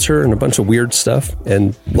faith, culture, and a bunch of weird stuff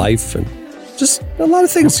and life and just a lot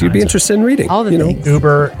of things you'd be interested in reading. All the things.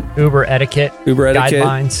 Uber etiquette.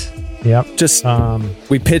 Guidelines. Yep. Just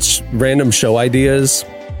we pitch random show ideas.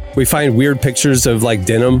 We find weird pictures of like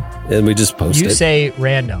denim and we just post it. You say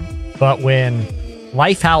random, but when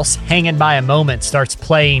Lifehouse Hanging by a Moment starts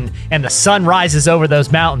playing and the sun rises over those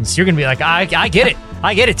mountains, you're going to be like, I get it.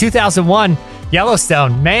 I get it. 2001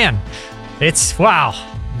 Yellowstone. Man, it's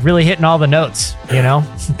really hitting all the notes, People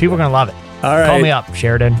are going to love it. All right. Call me up,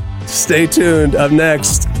 Sheridan. Stay tuned. Up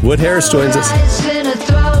next, Wood Harris joins us.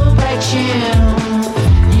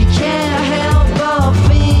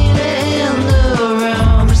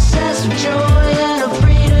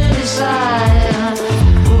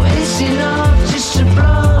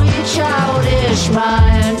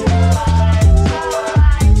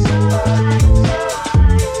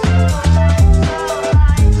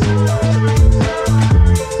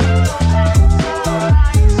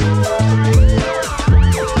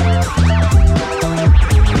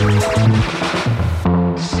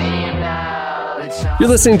 You're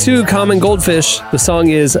listening to Common Goldfish. The song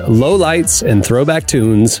is Low Lights and Throwback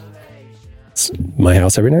Tunes. It's my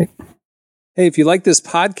house every night. Hey, if you like this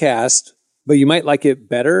podcast, but you might like it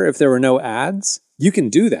better if there were no ads, you can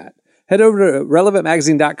do that. Head over to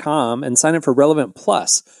relevantmagazine.com and sign up for Relevant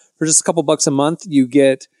Plus. For just a couple bucks a month, you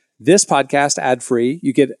get this podcast ad-free.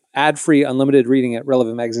 You get ad-free unlimited reading at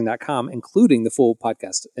relevantmagazine.com, including the full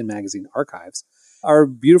podcast and magazine archives, our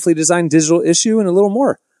beautifully designed digital issue, and a little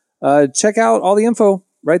more. Check out all the info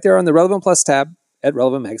right there on the Relevant Plus tab at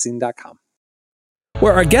relevantmagazine.com.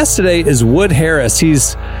 where our guest today is Wood Harris.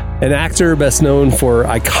 He's an actor best known for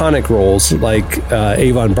iconic roles like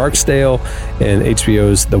Avon Barksdale in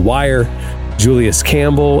HBO's The Wire, Julius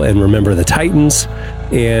Campbell in Remember the Titans,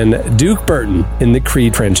 and Duke Burton in the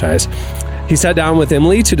Creed franchise. He sat down with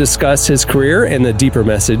Emily to discuss his career and the deeper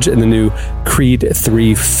message in the new Creed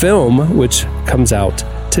 3 film, which comes out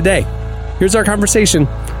today. Here's our conversation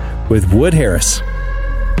with Wood Harris.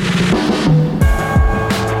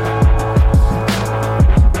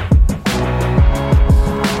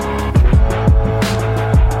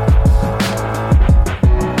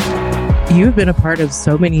 You've been a part of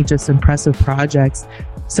so many just impressive projects.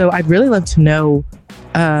 So I'd really love to know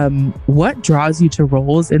what draws you to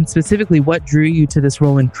roles, and specifically what drew you to this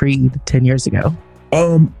role in Creed 10 years ago?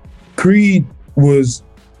 Creed was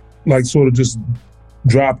like sort of just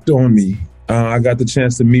dropped on me. I got the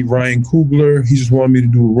chance to meet Ryan Coogler. He just wanted me to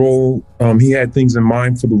do a role. He had things in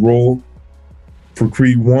mind for the role for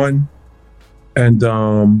Creed 1.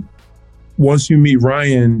 And once you meet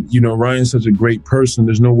Ryan, you know, Ryan's such a great person.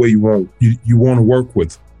 There's no way you want to work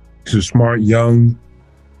with him. He's a smart, young,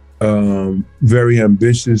 very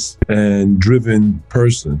ambitious and driven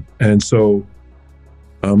person. And so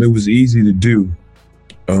it was easy to do.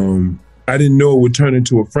 I didn't know it would turn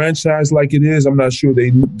into a franchise like it is. I'm not sure they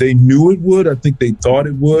knew it would. I think they thought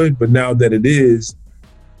it would. But now that it is,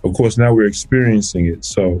 of course, now we're experiencing it.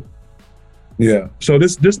 So, yeah. So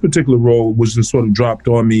this particular role was just sort of dropped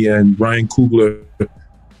on me, and Ryan Coogler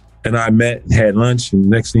and I met and had lunch, and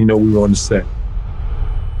next thing you know, we were on the set.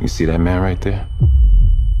 You see that man right there?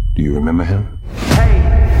 Do you remember him?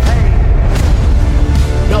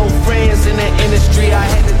 No friends in the industry. I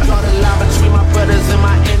had to draw the line between my brothers and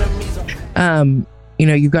my enemies. You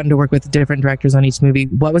know, you've gotten to work with different directors on each movie.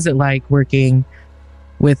 What was it like working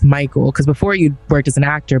with Michael? Because before you worked as an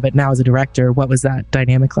actor, but now as a director, what was that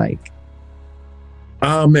dynamic like?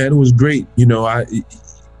 Man, it was great. You know, I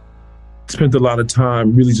spent a lot of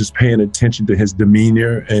time really just paying attention to his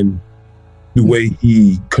demeanor and the way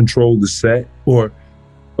he controlled the set, or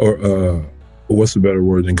what's a better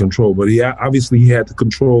word than control? But he had to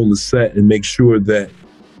control the set and make sure that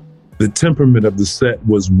the temperament of the set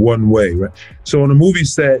was one way, right? So on a movie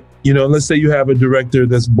set, you know, let's say you have a director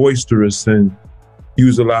that's boisterous and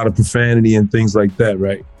use a lot of profanity and things like that,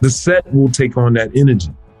 right? The set will take on that energy.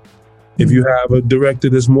 If you have a director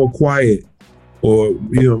that's more quiet or,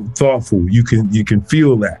 you know, thoughtful, you can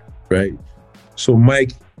feel that, right? So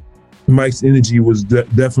Mike's energy was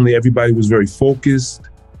definitely, everybody was very focused.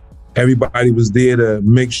 Everybody was there to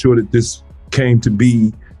make sure that this came to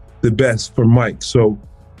be the best for Mike. So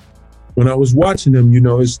when I was watching him, you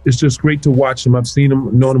know, it's just great to watch him. I've seen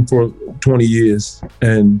him, known him for 20 years.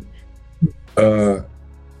 And I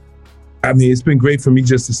mean, it's been great for me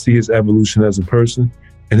just to see his evolution as a person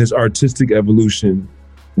and his artistic evolution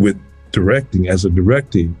with directing, as a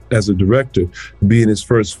director, being his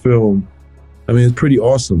first film. I mean, it's pretty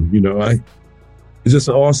awesome, you know. It's just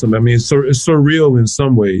awesome. I mean, it's surreal in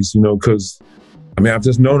some ways, you know, because I mean, I've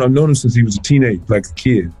known him since he was a teenager, like a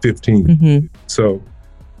kid, 15. Mm-hmm. So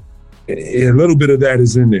a little bit of that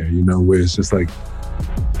is in there, you know, where it's just like,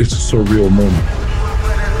 it's a surreal moment.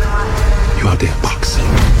 You out there boxing.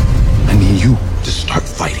 I need you to start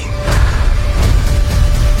fighting.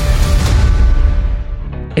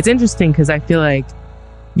 It's interesting because I feel like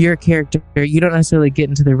your character, you don't necessarily get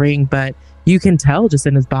into the ring, but you can tell just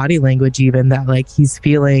in his body language even that like he's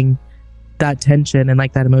feeling that tension and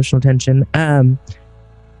like that emotional tension.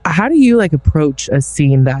 How do you like approach a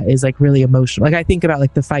scene that is like really emotional? Like I think about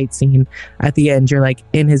like the fight scene at the end, you're like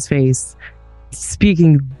in his face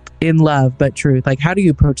speaking in love but truth. Like how do you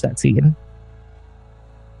approach that scene?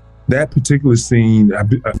 That particular scene,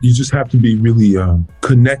 you just have to be really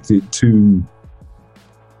connected to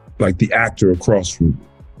like the actor across from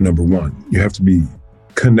number one. You have to be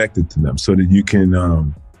connected to them so that you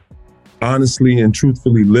can honestly and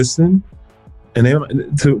truthfully listen and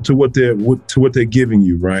to what they're giving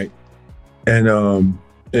you, right? And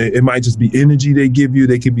it might just be energy they give you.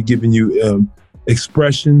 They could be giving you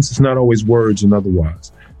expressions. It's not always words and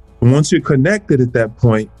otherwise. And once you're connected at that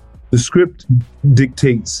point, the script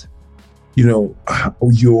dictates, you know,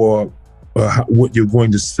 what you're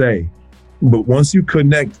going to say. But once you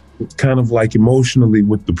connect kind of like emotionally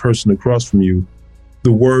with the person across from you,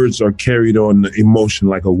 the words are carried on the emotion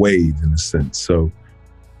like a wave in a sense. So,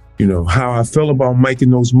 you know, how I felt about Mike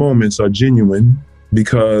in those moments are genuine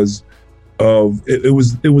because of it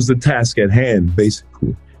was the task at hand,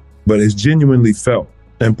 basically. But it's genuinely felt.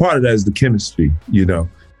 And part of that is the chemistry, you know,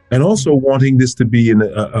 and also wanting this to be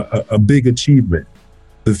a big achievement,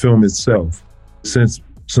 the film itself, since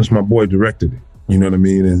my boy directed it, You know what I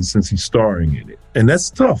mean? And since he's starring in it. And that's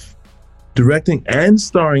tough. Directing and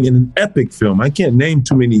starring in an epic film. I can't name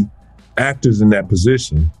too many actors in that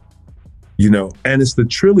position, you know, and it's the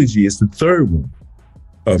trilogy. It's the third one.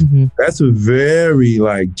 That's a very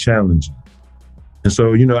challenging. And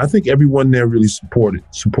so, you know, I think everyone there really supported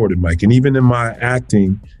Mike. And even in my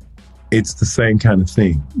acting, it's the same kind of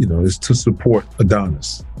thing, you know, it's to support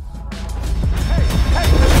Adonis.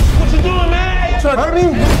 What you doing, man? You trying to hurt me?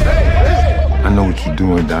 I know what you're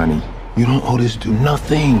doing, Donnie. You don't owe this dude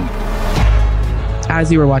nothing.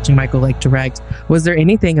 As you were watching Michael direct, was there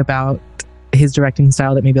anything about his directing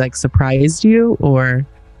style that maybe surprised you, or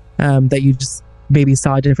that you just maybe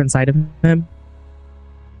saw a different side of him?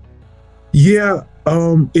 Yeah,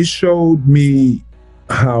 it showed me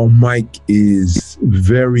how Mike is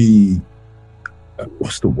very,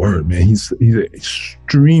 what's the word, man? He's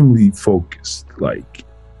extremely focused,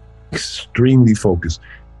 extremely focused,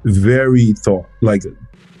 very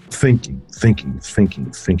thinking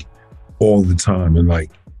all the time. And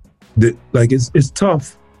it's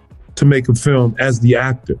tough to make a film as the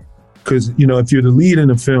actor. Because, you know, if you're the lead in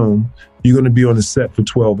a film, you're going to be on the set for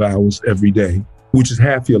 12 hours every day, which is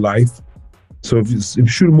half your life. So if you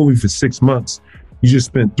shoot a movie for 6 months, you just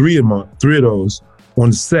spent three of those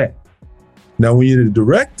on the set. Now, when you're the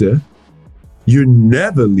director, you're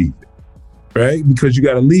never leaving, right? Because you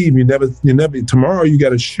got to leave. You never, tomorrow you got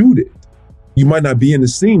to shoot it. You might not be in the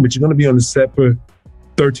scene, but you're going to be on the set for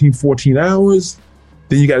 13, 14 hours.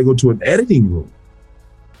 Then you got to go to an editing room.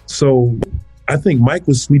 So I think Mike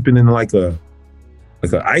was sleeping in like a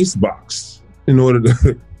ice box in order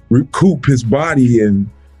to recoup his body. And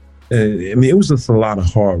I mean, it was just a lot of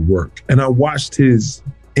hard work. And I watched his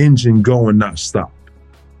engine go and not stop.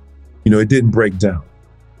 You know, it didn't break down.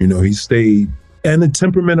 You know, he stayed. And the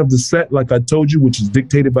temperament of the set, like I told you, which is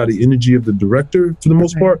dictated by the energy of the director for the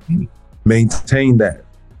most part, maintained that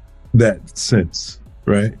sense,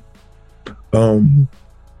 right?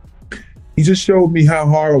 He just showed me how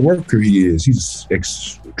hard a worker he is. He's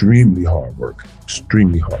extremely hard worker,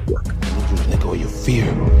 extremely hard worker. Let go of your fear.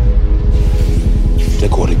 Let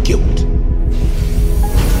go of the guilt.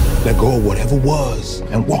 Let go of whatever was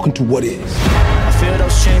and walk into what is. I feel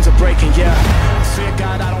those chains are breaking, yeah. I fear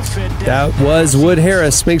God, I don't fear death. That was Wood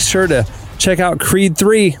Harris. Make sure to check out Creed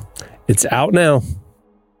 3. It's out now.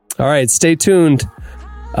 All right, stay tuned.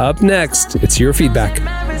 Up next, it's your feedback.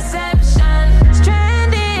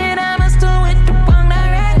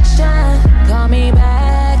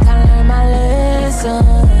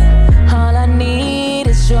 All I need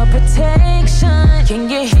is your protection. Can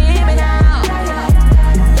you hear me now?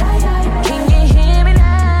 Can you hear me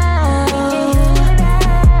now?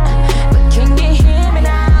 But can you hear me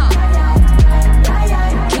now?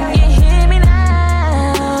 Can you hear me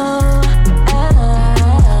now?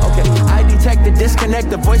 Okay, I detect the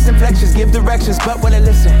disconnect, the voice inflections, give directions, but when I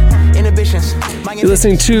listen, inhibitions. You're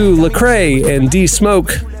listening to Lecrae and D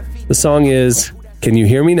Smoke. The song is Can You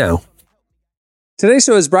Hear Me Now? Today's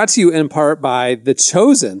show is brought to you in part by The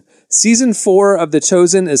Chosen. Season 4 of The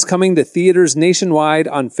Chosen is coming to theaters nationwide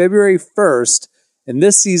on February 1st, and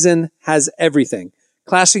this season has everything.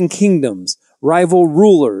 Clashing kingdoms, rival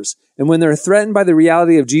rulers, and when they're threatened by the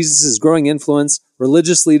reality of Jesus' growing influence,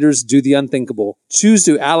 religious leaders do the unthinkable, choose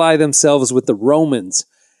to ally themselves with the Romans.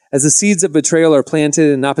 As the seeds of betrayal are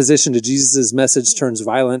planted in opposition to Jesus' message turns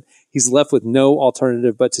violent, he's left with no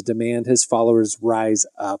alternative but to demand his followers rise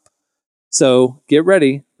up. So get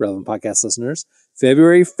ready, Relevant Podcast listeners.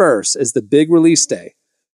 February 1st is the big release day.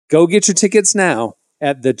 Go get your tickets now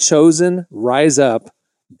at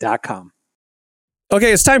thechosenriseup.com.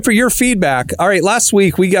 Okay, it's time for your feedback. All right, last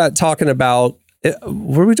week we got talking about,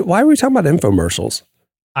 why were we talking about infomercials?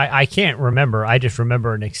 I can't remember. I just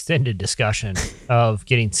remember an extended discussion of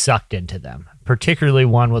getting sucked into them, particularly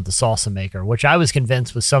one with the salsa maker, which I was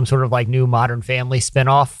convinced was some sort of new Modern Family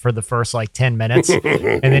spinoff for the first 10 minutes.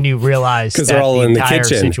 And then you realize because they're all in the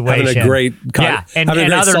kitchen situation, having a great and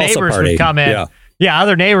other neighbors would come in. Yeah,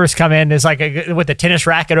 other neighbors come in. It's with the tennis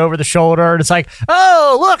racket over the shoulder. And it's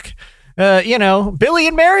oh, look, Billy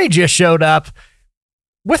and Mary just showed up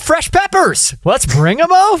with fresh peppers. Let's bring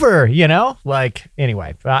them over,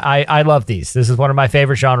 anyway, I love these. This is one of my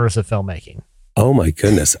favorite genres of filmmaking. Oh my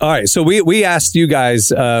goodness. All right. So we asked you guys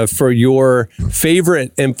for your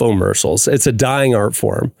favorite infomercials. It's a dying art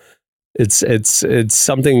form. It's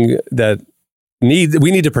something that we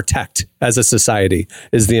need to protect as a society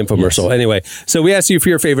is the infomercial. Yes. Anyway, so we asked you for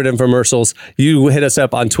your favorite infomercials. You hit us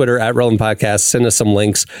up on Twitter at Relevant Podcast, send us some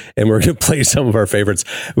links, and we're going to play some of our favorites.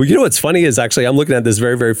 Well, you know what's funny is actually I'm looking at this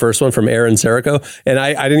very, very first one from Aaron Serico, and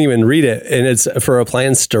I didn't even read it, and it's for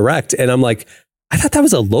Appliance Direct, and I'm like, I thought that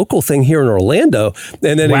was a local thing here in Orlando.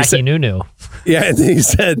 And then he said, Nunu. Yeah, and then he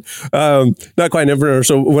said, not quite never.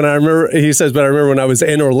 So when I remember, he says, but I remember when I was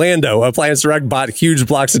in Orlando, Appliance Direct bought huge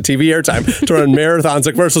blocks of TV airtime to run marathons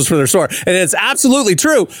of commercials for their store. And it's absolutely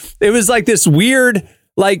true. It was like this weird,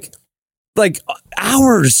 like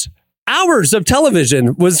hours of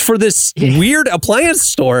television was for this weird appliance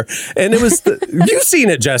store. And it was, you've seen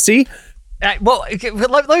it, Jesse. Well,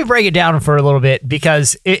 let me break it down for a little bit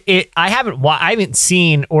because I haven't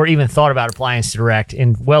seen or even thought about Appliance Direct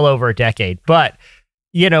in well over a decade. But,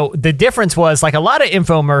 the difference was like a lot of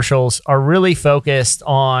infomercials are really focused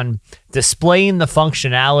on displaying the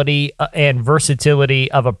functionality and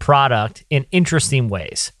versatility of a product in interesting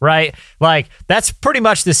ways, right? Like that's pretty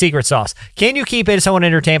much the secret sauce. Can you keep someone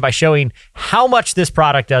entertained by showing how much this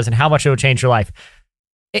product does and how much it will change your life?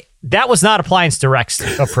 That was not Appliance Direct's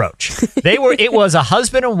approach. It was a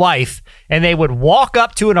husband and wife, and they would walk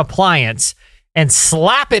up to an appliance and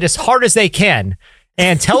slap it as hard as they can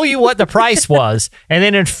and tell you what the price was, and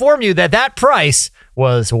then inform you that price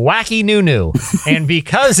was wacky new. And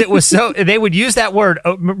because it was so, they would use that word.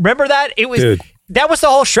 Remember that? It was. Dude. That was the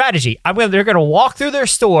whole strategy. They're going to walk through their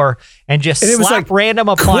store and just slap random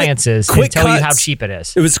appliances and tell you how cheap it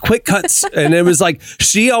is. It was quick cuts. And it was like,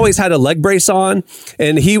 she always had a leg brace on.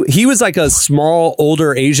 And he was like a small,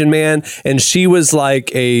 older Asian man. And she was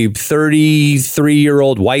like a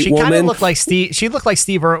 33-year-old white woman. She kind of looked like Steve. She looked like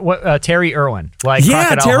Terry Irwin. Like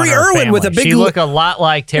Terry Irwin with a big. She looked a lot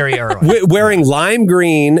like Terry Irwin. Wearing lime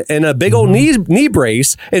green and a big old knee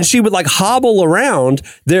brace. And she would like hobble around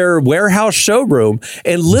their warehouse showroom.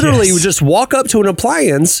 And literally would just walk up to an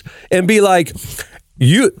appliance and be like,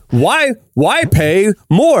 why pay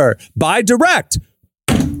more? Buy direct.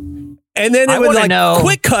 And then it would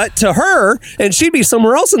quick cut to her and she'd be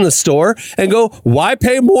somewhere else in the store and go, why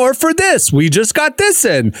pay more for this? We just got this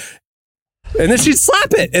in. And then she'd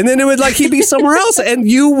slap it. And then it would he'd be somewhere else. And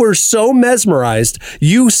you were so mesmerized.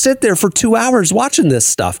 You sit there for 2 hours watching this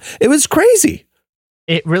stuff. It was crazy.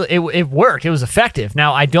 It really it worked. It was effective.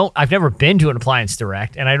 Now I've never been to an Appliance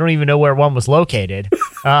Direct, and I don't even know where one was located.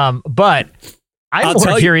 But I'm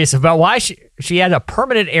more curious about why she had a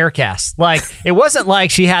permanent air cast. Like it wasn't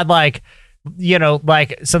like she had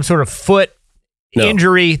some sort of foot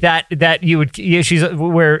injury that you would she's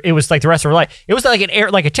where it was like the rest of her life. It was like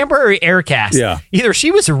a temporary air cast. Yeah. Either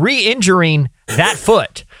she was re-injuring that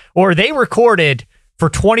foot, or they recorded for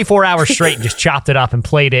 24 hours straight and just chopped it up and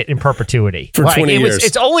played it in perpetuity. For 20 years.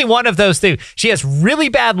 It's only one of those two. She has really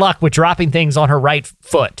bad luck with dropping things on her right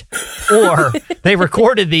foot. Or they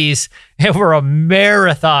recorded these over a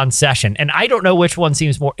marathon session. And I don't know which one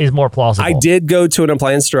is more plausible. I did go to an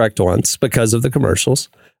Appliance Direct once because of the commercials.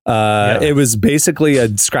 It was basically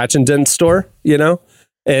a scratch and dent store,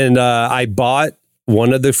 and I bought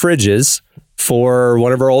one of the fridges for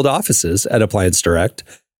one of our old offices at Appliance Direct.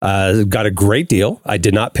 Got a great deal. I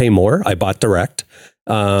did not pay more. I bought direct.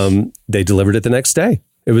 They delivered it the next day.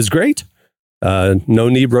 It was great. No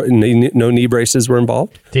knee braces were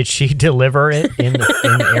involved. Did she deliver it in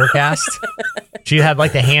the air cast? She had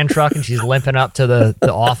the hand truck and she's limping up to the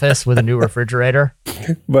office with a new refrigerator.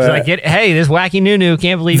 But she's like, hey, this wacky new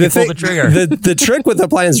can't believe you pulled the trigger. The trick with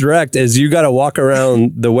Appliance Direct is you got to walk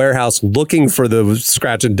around the warehouse looking for the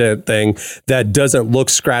scratch and dent thing that doesn't look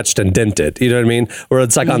scratched and dented. You know what I mean? Or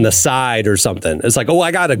it's on the side or something. It's like, oh,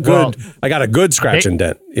 I got a good scratch and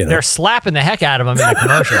dent. They're slapping the heck out of them in the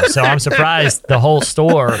commercial. So I'm surprised the whole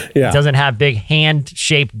store doesn't have big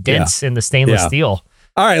hand-shaped dents in the stainless steel.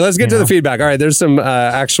 All right, let's get to the feedback. All right, there's some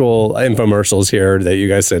actual infomercials here that you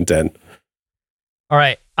guys sent in. All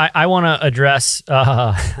right, I want to address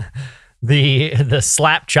the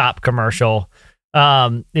slap chop commercial.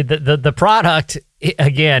 The product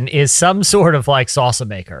again is some sort of salsa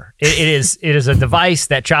maker. It is a device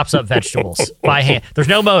that chops up vegetables by hand. There's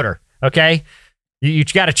no motor. Okay, you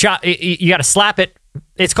got to chop. You got to slap it.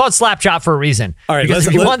 It's called slap chop for a reason. All right,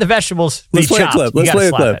 if you want the vegetables, let's play a clip. Let's play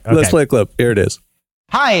a clip. Okay. Let's play a clip. Here it is.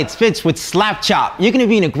 Hi, it's Fitz with Slap Chop. You're going to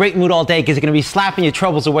be in a great mood all day because you're going to be slapping your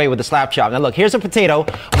troubles away with the Slap Chop. Now look, here's a potato.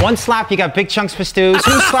 One slap, you got big chunks for stews.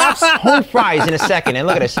 Two slaps, home fries in a second. And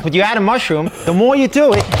look at this. But you add a mushroom, the more you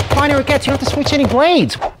do it, the finer it gets. You don't have to switch any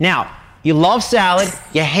blades. Now, you love salad,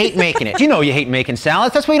 you hate making it. You know you hate making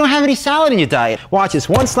salads. That's why you don't have any salad in your diet. Watch this.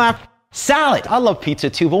 One slap, salad. I love pizza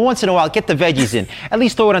too, but once in a while, get the veggies in. At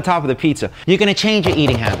least throw it on top of the pizza. You're going to change your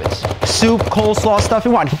eating habits. Soup, coleslaw stuff,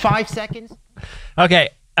 in what, 5 seconds? Okay.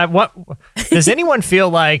 What does anyone feel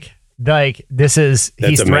like like this is That's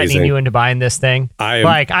he's threatening amazing. you into buying this thing.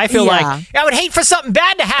 I feel like I would hate for something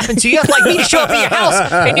bad to happen to you, like me to show up at your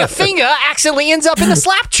house and your finger accidentally ends up in the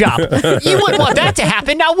slap chop. You wouldn't want that to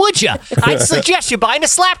happen, now would you? I'd suggest you buying a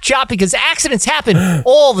slap chop because accidents happen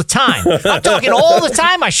all the time. I'm talking all the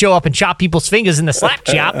time. I show up and chop people's fingers in the slap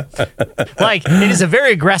chop. Like, it is a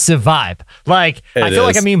very aggressive vibe. Like, I feel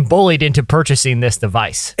like I'm being bullied into purchasing this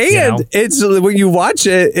device. And it's when you watch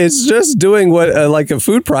it, it's just doing what like a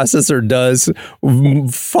food processor does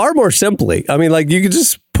far more simply. I mean, like you could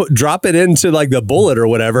just drop it into like the bullet or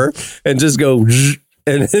whatever and just go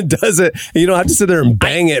and it does it. You don't have to sit there and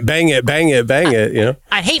bang it, you know?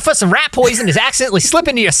 I'd hate for some rat poison to accidentally slip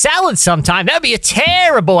into your salad sometime. That'd be a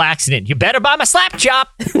terrible accident. You better buy my slap chop.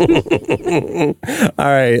 All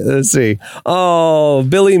right, let's see. Oh,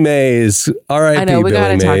 Billy Mays. All right, I know, we Billy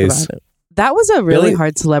gotta talk Mays. about it. That was a really Billy-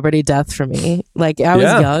 hard celebrity death for me. Like, I was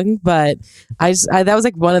young, but I that was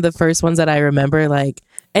like one of the first ones that I remember. Like,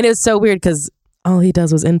 and it was so weird because all he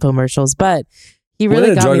does was infomercials, but he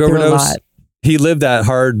really got me through a lot. He lived that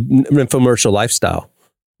hard infomercial lifestyle.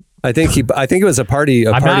 I think it was a party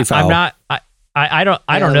foul. I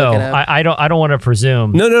don't know. I don't want to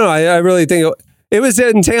presume. No. I really think it was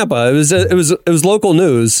in Tampa. It was local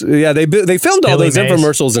news. Yeah, they filmed all those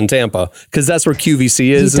infomercials in Tampa because that's where QVC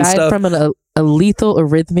is. He died and stuff. from a lethal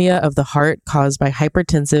arrhythmia of the heart caused by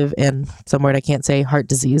hypertensive and some word I can't say, heart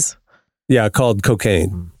disease. Yeah, called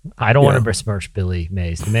cocaine. I don't want to besmirch Billy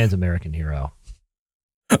Mays. The man's American hero.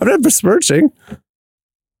 I'm not besmirching.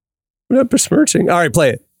 All right,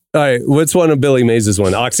 play it. All right, what's one of Billy Mays'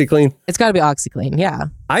 one? OxyClean? It's got to be OxyClean, yeah.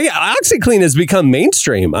 OxyClean has become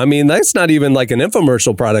mainstream. I mean, that's not even like an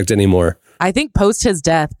infomercial product anymore. I think post his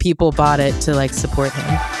death, people bought it to like support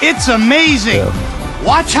him. It's amazing.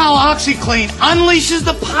 Watch how OxyClean unleashes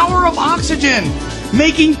the power of oxygen,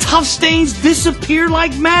 making tough stains disappear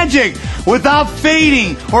like magic without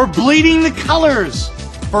fading or bleeding the colors.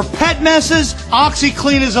 For pet messes,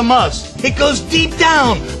 OxyClean is a must. It goes deep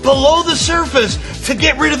down below the surface to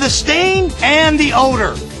get rid of the stain and the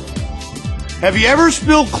odor. Have you ever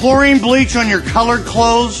spilled chlorine bleach on your colored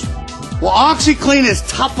clothes? Well, OxyClean is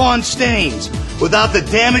tough on stains without the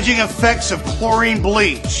damaging effects of chlorine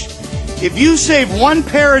bleach. If you save one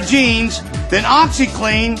pair of jeans, then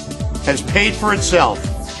OxyClean has paid for itself.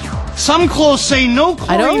 Some clothes say no chlorine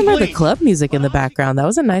I don't remember bleach. the club music in the background. That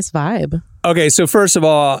was a nice vibe. Okay, so first of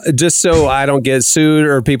all, just so I don't get sued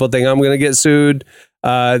or people think I'm going to get sued,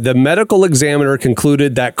 the medical examiner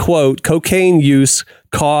concluded that, quote, cocaine use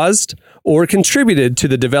caused or contributed to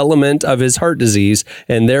the development of his heart disease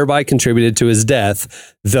and thereby contributed to his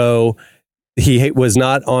death, though he was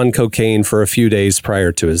not on cocaine for a few days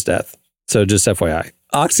prior to his death. So just FYI.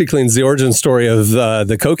 OxyClean's the origin story of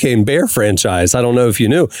the Cocaine Bear franchise. I don't know if you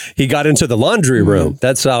knew. He got into the laundry room.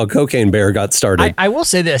 That's how Cocaine Bear got started. I will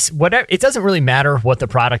say this. It doesn't really matter what the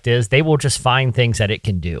product is. They will just find things that it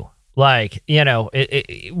can do. Like, you know,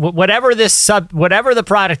 whatever the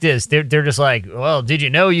product is, they're just like, well, did you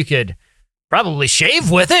know you could probably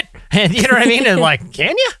shave with it? And you know what I mean? And like,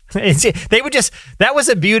 can you? That was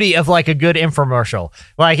the beauty of like a good infomercial.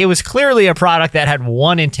 Like, it was clearly a product that had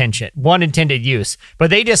one intended use, but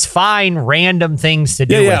they just find random things to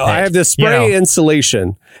do with it. I have this spray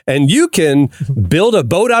insulation, and you can build a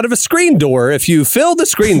boat out of a screen door if you fill the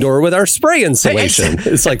screen door with our spray insulation.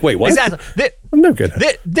 It's like, wait, what? Exactly. I'm no good at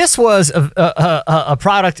it. This was a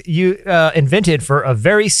product you invented for a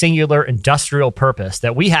very singular industrial purpose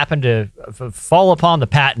that we happen to fall upon the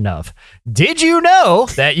patent of. Did you know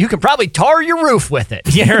that you could probably tar your roof with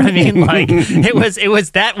it? You know what I mean? Like,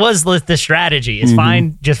 that was the strategy. Is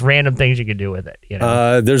find just random things you could do with it. You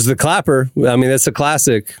know? There's the clapper. I mean, that's a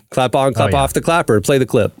classic. Clap on, clap off the clapper. Play the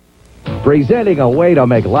clip. Presenting a way to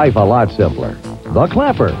make life a lot simpler. The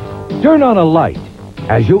clapper. Turn on a light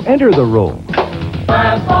as you enter the room.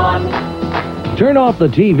 Clap on. Turn off the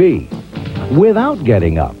TV without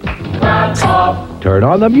getting up. Clap off. Turn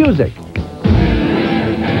on the music.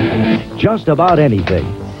 Just about anything.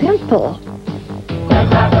 Simple. The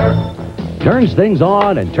clapper. Turns things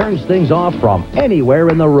on and turns things off from anywhere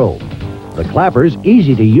in the room. The clapper's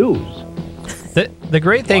easy to use. The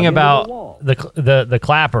great thing about the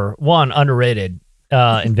clapper, one, underrated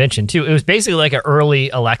invention, two, it was basically like an early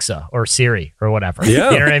Alexa or Siri or whatever.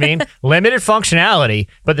 Yeah. You know what I mean? Limited functionality,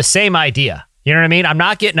 but the same idea. You know what I mean? I'm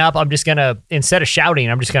not getting up. I'm just going to, instead of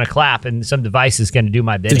shouting, I'm just going to clap and some device is going to do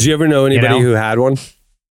my bidding. Did you ever know anybody who had one?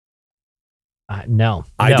 No.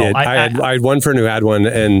 I did. I had one friend who had one,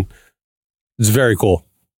 and it's very cool.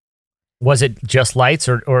 Was it just lights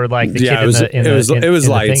or like the kid it was the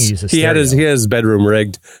lights. thing uses He had stereo? his bedroom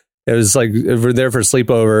rigged. It was like, we're there for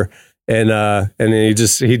sleepover, And then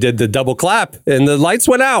he did the double clap and the lights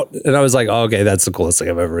went out. And I was like, oh, okay, that's the coolest thing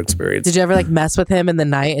I've ever experienced. Did you ever like mess with him in the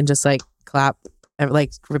night and just like clap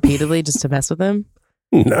like repeatedly just to mess with him?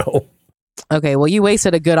 No. Okay, well, you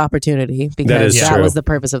wasted a good opportunity because that was the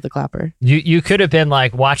purpose of the clapper. You could have been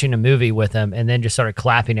like watching a movie with him and then just started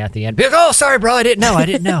clapping at the end. Be like, oh, sorry, bro, I didn't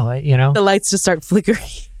know. You know, the lights just start flickering.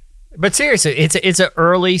 But seriously, it's an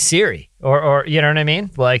early Siri, or you know what I mean?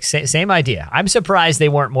 Like same idea. I'm surprised they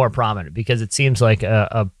weren't more prominent because it seems like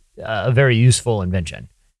a very useful invention.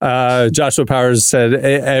 Joshua Powers said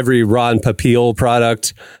every Ron Popeil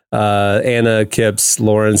product. Anna Kipps,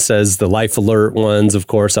 Lauren says the Life Alert ones, of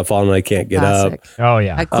course. I fall and I can't get up. Oh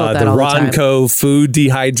yeah, I quote that the all the time. Ronco food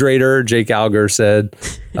dehydrator. Jake Alger said,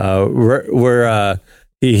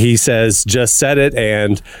 he says just said it,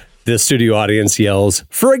 and the studio audience yells,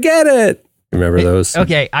 "Forget it!" Remember those?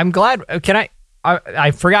 Okay, I'm glad. Can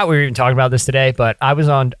I forgot we were even talking about this today, but I was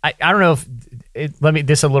on. I don't know if.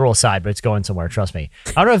 This is a little aside, but it's going somewhere. Trust me.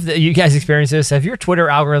 I don't know if you guys experience this. Have your Twitter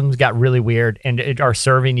algorithms got really weird and are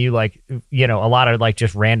serving you like, a lot of like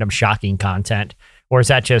just random shocking content, or is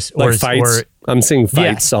that just like fights? I'm seeing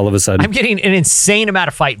fights all of a sudden. I'm getting an insane amount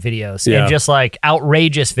of fight videos and just like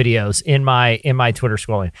outrageous videos in my Twitter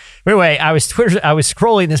scrolling. Anyway, I was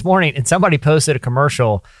scrolling this morning and somebody posted a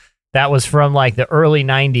commercial that was from like the early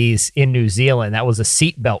 90s in New Zealand. That was a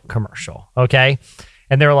seatbelt commercial. Okay.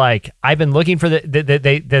 And they're like, I've been looking for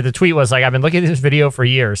the tweet was like, I've been looking at this video for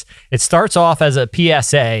years. It starts off as a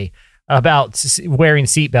PSA about wearing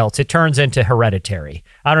seatbelts. It turns into Hereditary.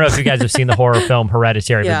 I don't know if you guys have seen the horror film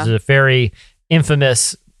Hereditary, but there's a very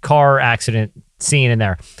infamous car accident scene in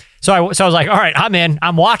there. So I was like, all right, I'm in.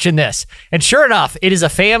 I'm watching this. And sure enough, it is a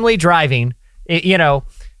family driving,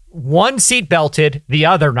 one seat belted, the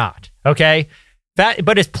other not. Okay.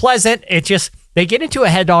 But it's pleasant. It's just, they get into a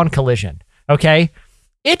head-on collision. Okay.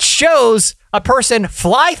 It shows a person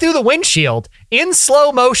fly through the windshield in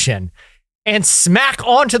slow motion and smack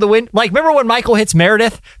onto the wind. Like, remember when Michael hits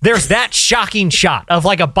Meredith? There's that shocking shot of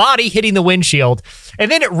like a body hitting the windshield,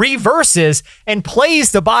 and then it reverses and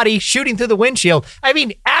plays the body shooting through the windshield. I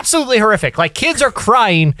mean, absolutely horrific. Like, kids are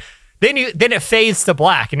crying. Then it fades to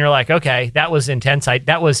black, and you're like, okay, that was intense.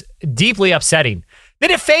 That was deeply upsetting. Then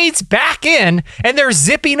it fades back in, and they're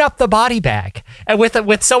zipping up the body bag, and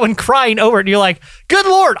with someone crying over it. And you're like, "Good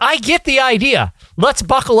Lord, I get the idea. Let's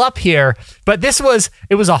buckle up here." But it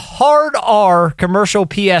was a hard R commercial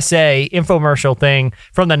PSA infomercial thing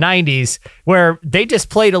from the 90s where they just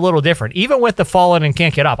played a little different, even with the fallen and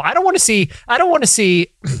can't get up. I don't want to see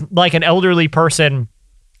like an elderly person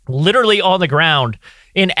literally on the ground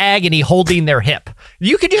in agony holding their hip.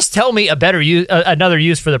 You could just tell me another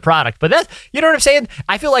use for the product, but that's, you know what I'm saying?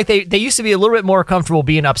 I feel like they used to be a little bit more comfortable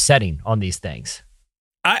being upsetting on these things.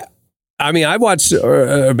 I mean, I watched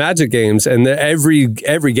Magic games, and every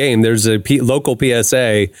game there's a local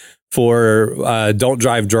PSA for don't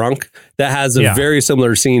drive drunk that has a very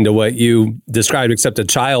similar scene to what you described, except a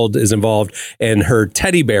child is involved and her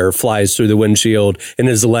teddy bear flies through the windshield and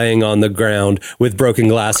is laying on the ground with broken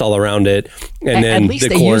glass all around it. And then at least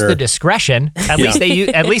they used the discretion. At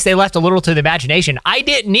least they left a little to the imagination. I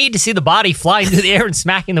didn't need to see the body flying through the air and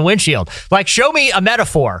smacking the windshield. Like, show me a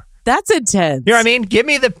metaphor. That's intense. You know what I mean? Give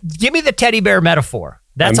me the teddy bear metaphor.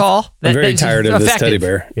 That's all. I'm very tired of this teddy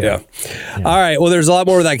bear. Yeah. All right. Well, there's a lot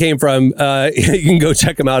more where that came from. You can go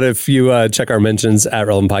check them out if you check our mentions at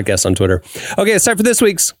Relevant Podcast on Twitter. Okay, it's time for this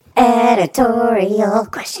week's editorial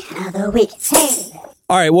question of the week.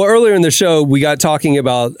 All right. Well, earlier in the show, we got talking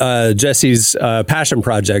about Jesse's passion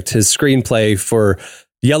project, his screenplay for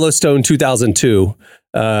Yellowstone 2002,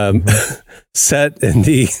 set in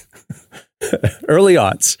the early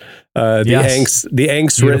aughts, the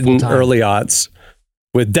angst-ridden early aughts,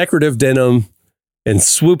 with decorative denim and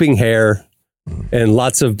swooping hair and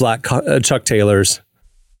lots of black Chuck Taylors.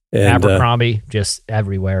 And Abercrombie just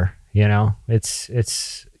everywhere, it's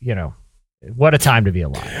what a time to be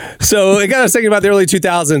alive. So it got us thinking about the early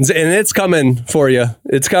 2000s, and it's coming for you.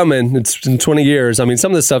 It's coming. It's been 20 years. I mean,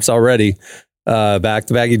 some of the stuff's already back.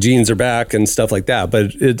 The baggy jeans are back and stuff like that,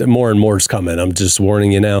 but more and more is coming. I'm just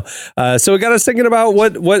warning you now. So it got us thinking about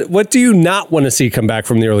what do you not want to see come back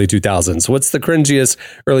from the early 2000s? What's the cringiest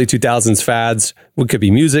early 2000s fads? What could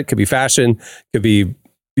be music, could be fashion, could be,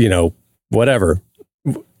 whatever,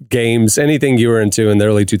 games, anything you were into in the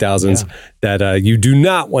early 2000s that you do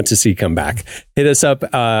not want to see come back. Hit us up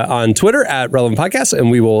on Twitter at Relevant Podcast,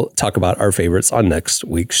 and we will talk about our favorites on next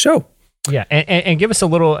week's show. Yeah, and give us a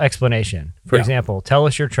little explanation. For example, tell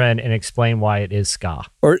us your trend and explain why it is ska.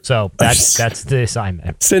 So that's the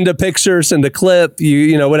assignment. Send a picture, send a clip,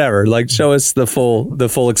 whatever. Like, show us the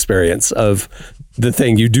full experience of the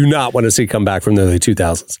thing you do not want to see come back from the early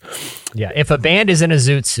 2000s. Yeah, if a band is in a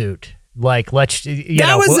zoot suit, like let's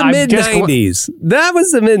that was the mid 90s. That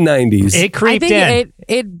was the mid 90s. It creeped in.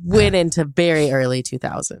 It went into very early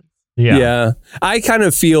 2000s. Yeah. I kind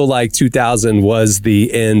of feel like 2000 was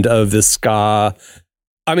the end of the ska.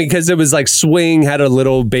 I mean, because it was like swing had a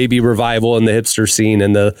little baby revival in the hipster scene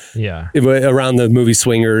and around the movie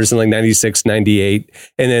Swingers in like 96, 98.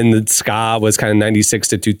 And then the ska was kind of 96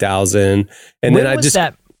 to 2000. And when then was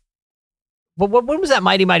that? When was that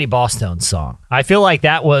Mighty Mighty Boss Tones song? I feel like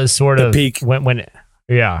that was sort of peak when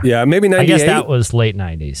yeah, maybe 98. I guess that was late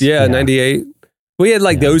 90s. Yeah, 98. We had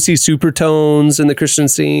like the OC Supertones in the Christian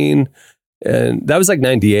scene, and that was like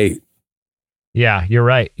 98. Yeah, you're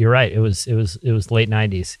right. It was late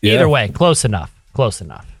 90s. Yeah. Either way, close enough.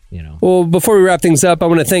 Well, before we wrap things up, I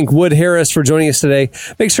want to thank Wood Harris for joining us today.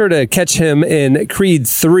 Make sure to catch him in Creed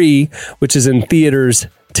 3, which is in theaters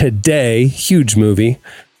today. Huge movie.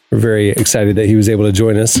 We're very excited that he was able to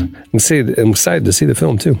join us. I'm excited to see the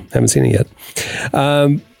film too. Haven't seen it yet.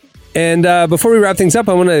 And before we wrap things up,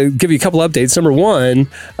 I want to give you a couple updates. Number one,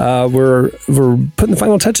 we're putting the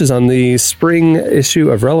final touches on the spring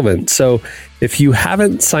issue of Relevant. So if you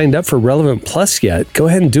haven't signed up for Relevant Plus yet, go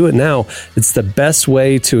ahead and do it now. It's the best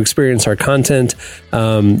way to experience our content.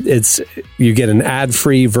 You get an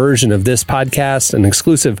ad-free version of this podcast, an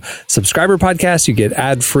exclusive subscriber podcast. You get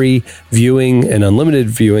ad-free viewing and unlimited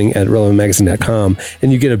viewing at relevantmagazine.com.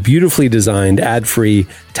 And you get a beautifully designed ad-free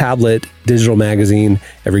tablet digital magazine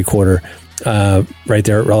every quarter. Right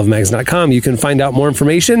there at relevantmagazine.com. You can find out more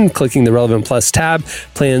information clicking the Relevant Plus tab.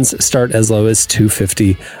 Plans start as low as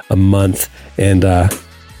 $250 a month. And I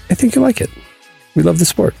think you'll like it. We love the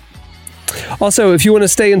sport. Also, if you want to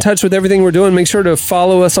stay in touch with everything we're doing, make sure to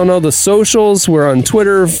follow us on all the socials. We're on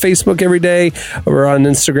Twitter, Facebook every day. We're on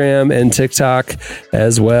Instagram and TikTok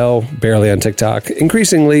as well. Barely on TikTok.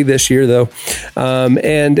 Increasingly this year, though.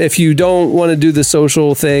 And if you don't want to do the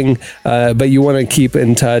social thing, but you want to keep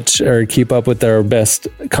in touch or keep up with our best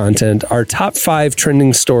content, our top 5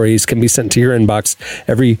 trending stories can be sent to your inbox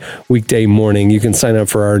every weekday morning. You can sign up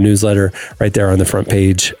for our newsletter right there on the front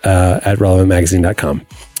page at relevantmagazine.com.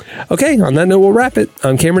 Okay, on that note, we'll wrap it.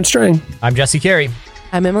 I'm Cameron Strang. I'm Jesse Carey.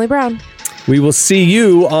 I'm Emily Brown. We will see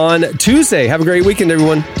you on Tuesday. Have a great weekend,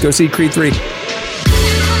 everyone. Go see Creed 3.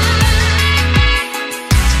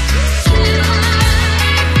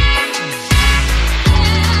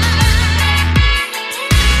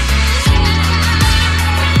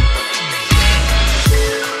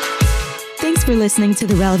 Thanks for listening to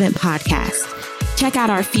the Relevant Podcast. Check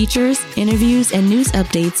out our features, interviews, and news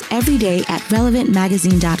updates every day at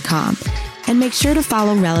relevantmagazine.com. And make sure to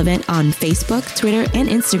follow Relevant on Facebook, Twitter, and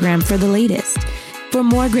Instagram for the latest. For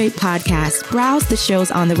more great podcasts, browse the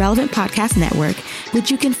shows on the Relevant Podcast Network,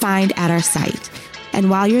 which you can find at our site.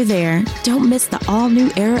 And while you're there, don't miss the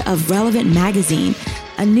all-new era of Relevant Magazine.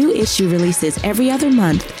 A new issue releases every other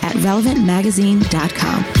month at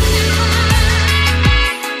relevantmagazine.com.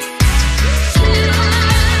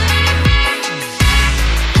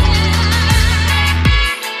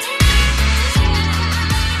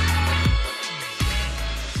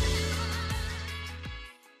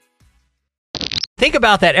 Think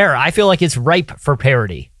about that era. I feel like it's ripe for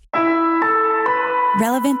parody.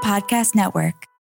 Relevant Podcast Network.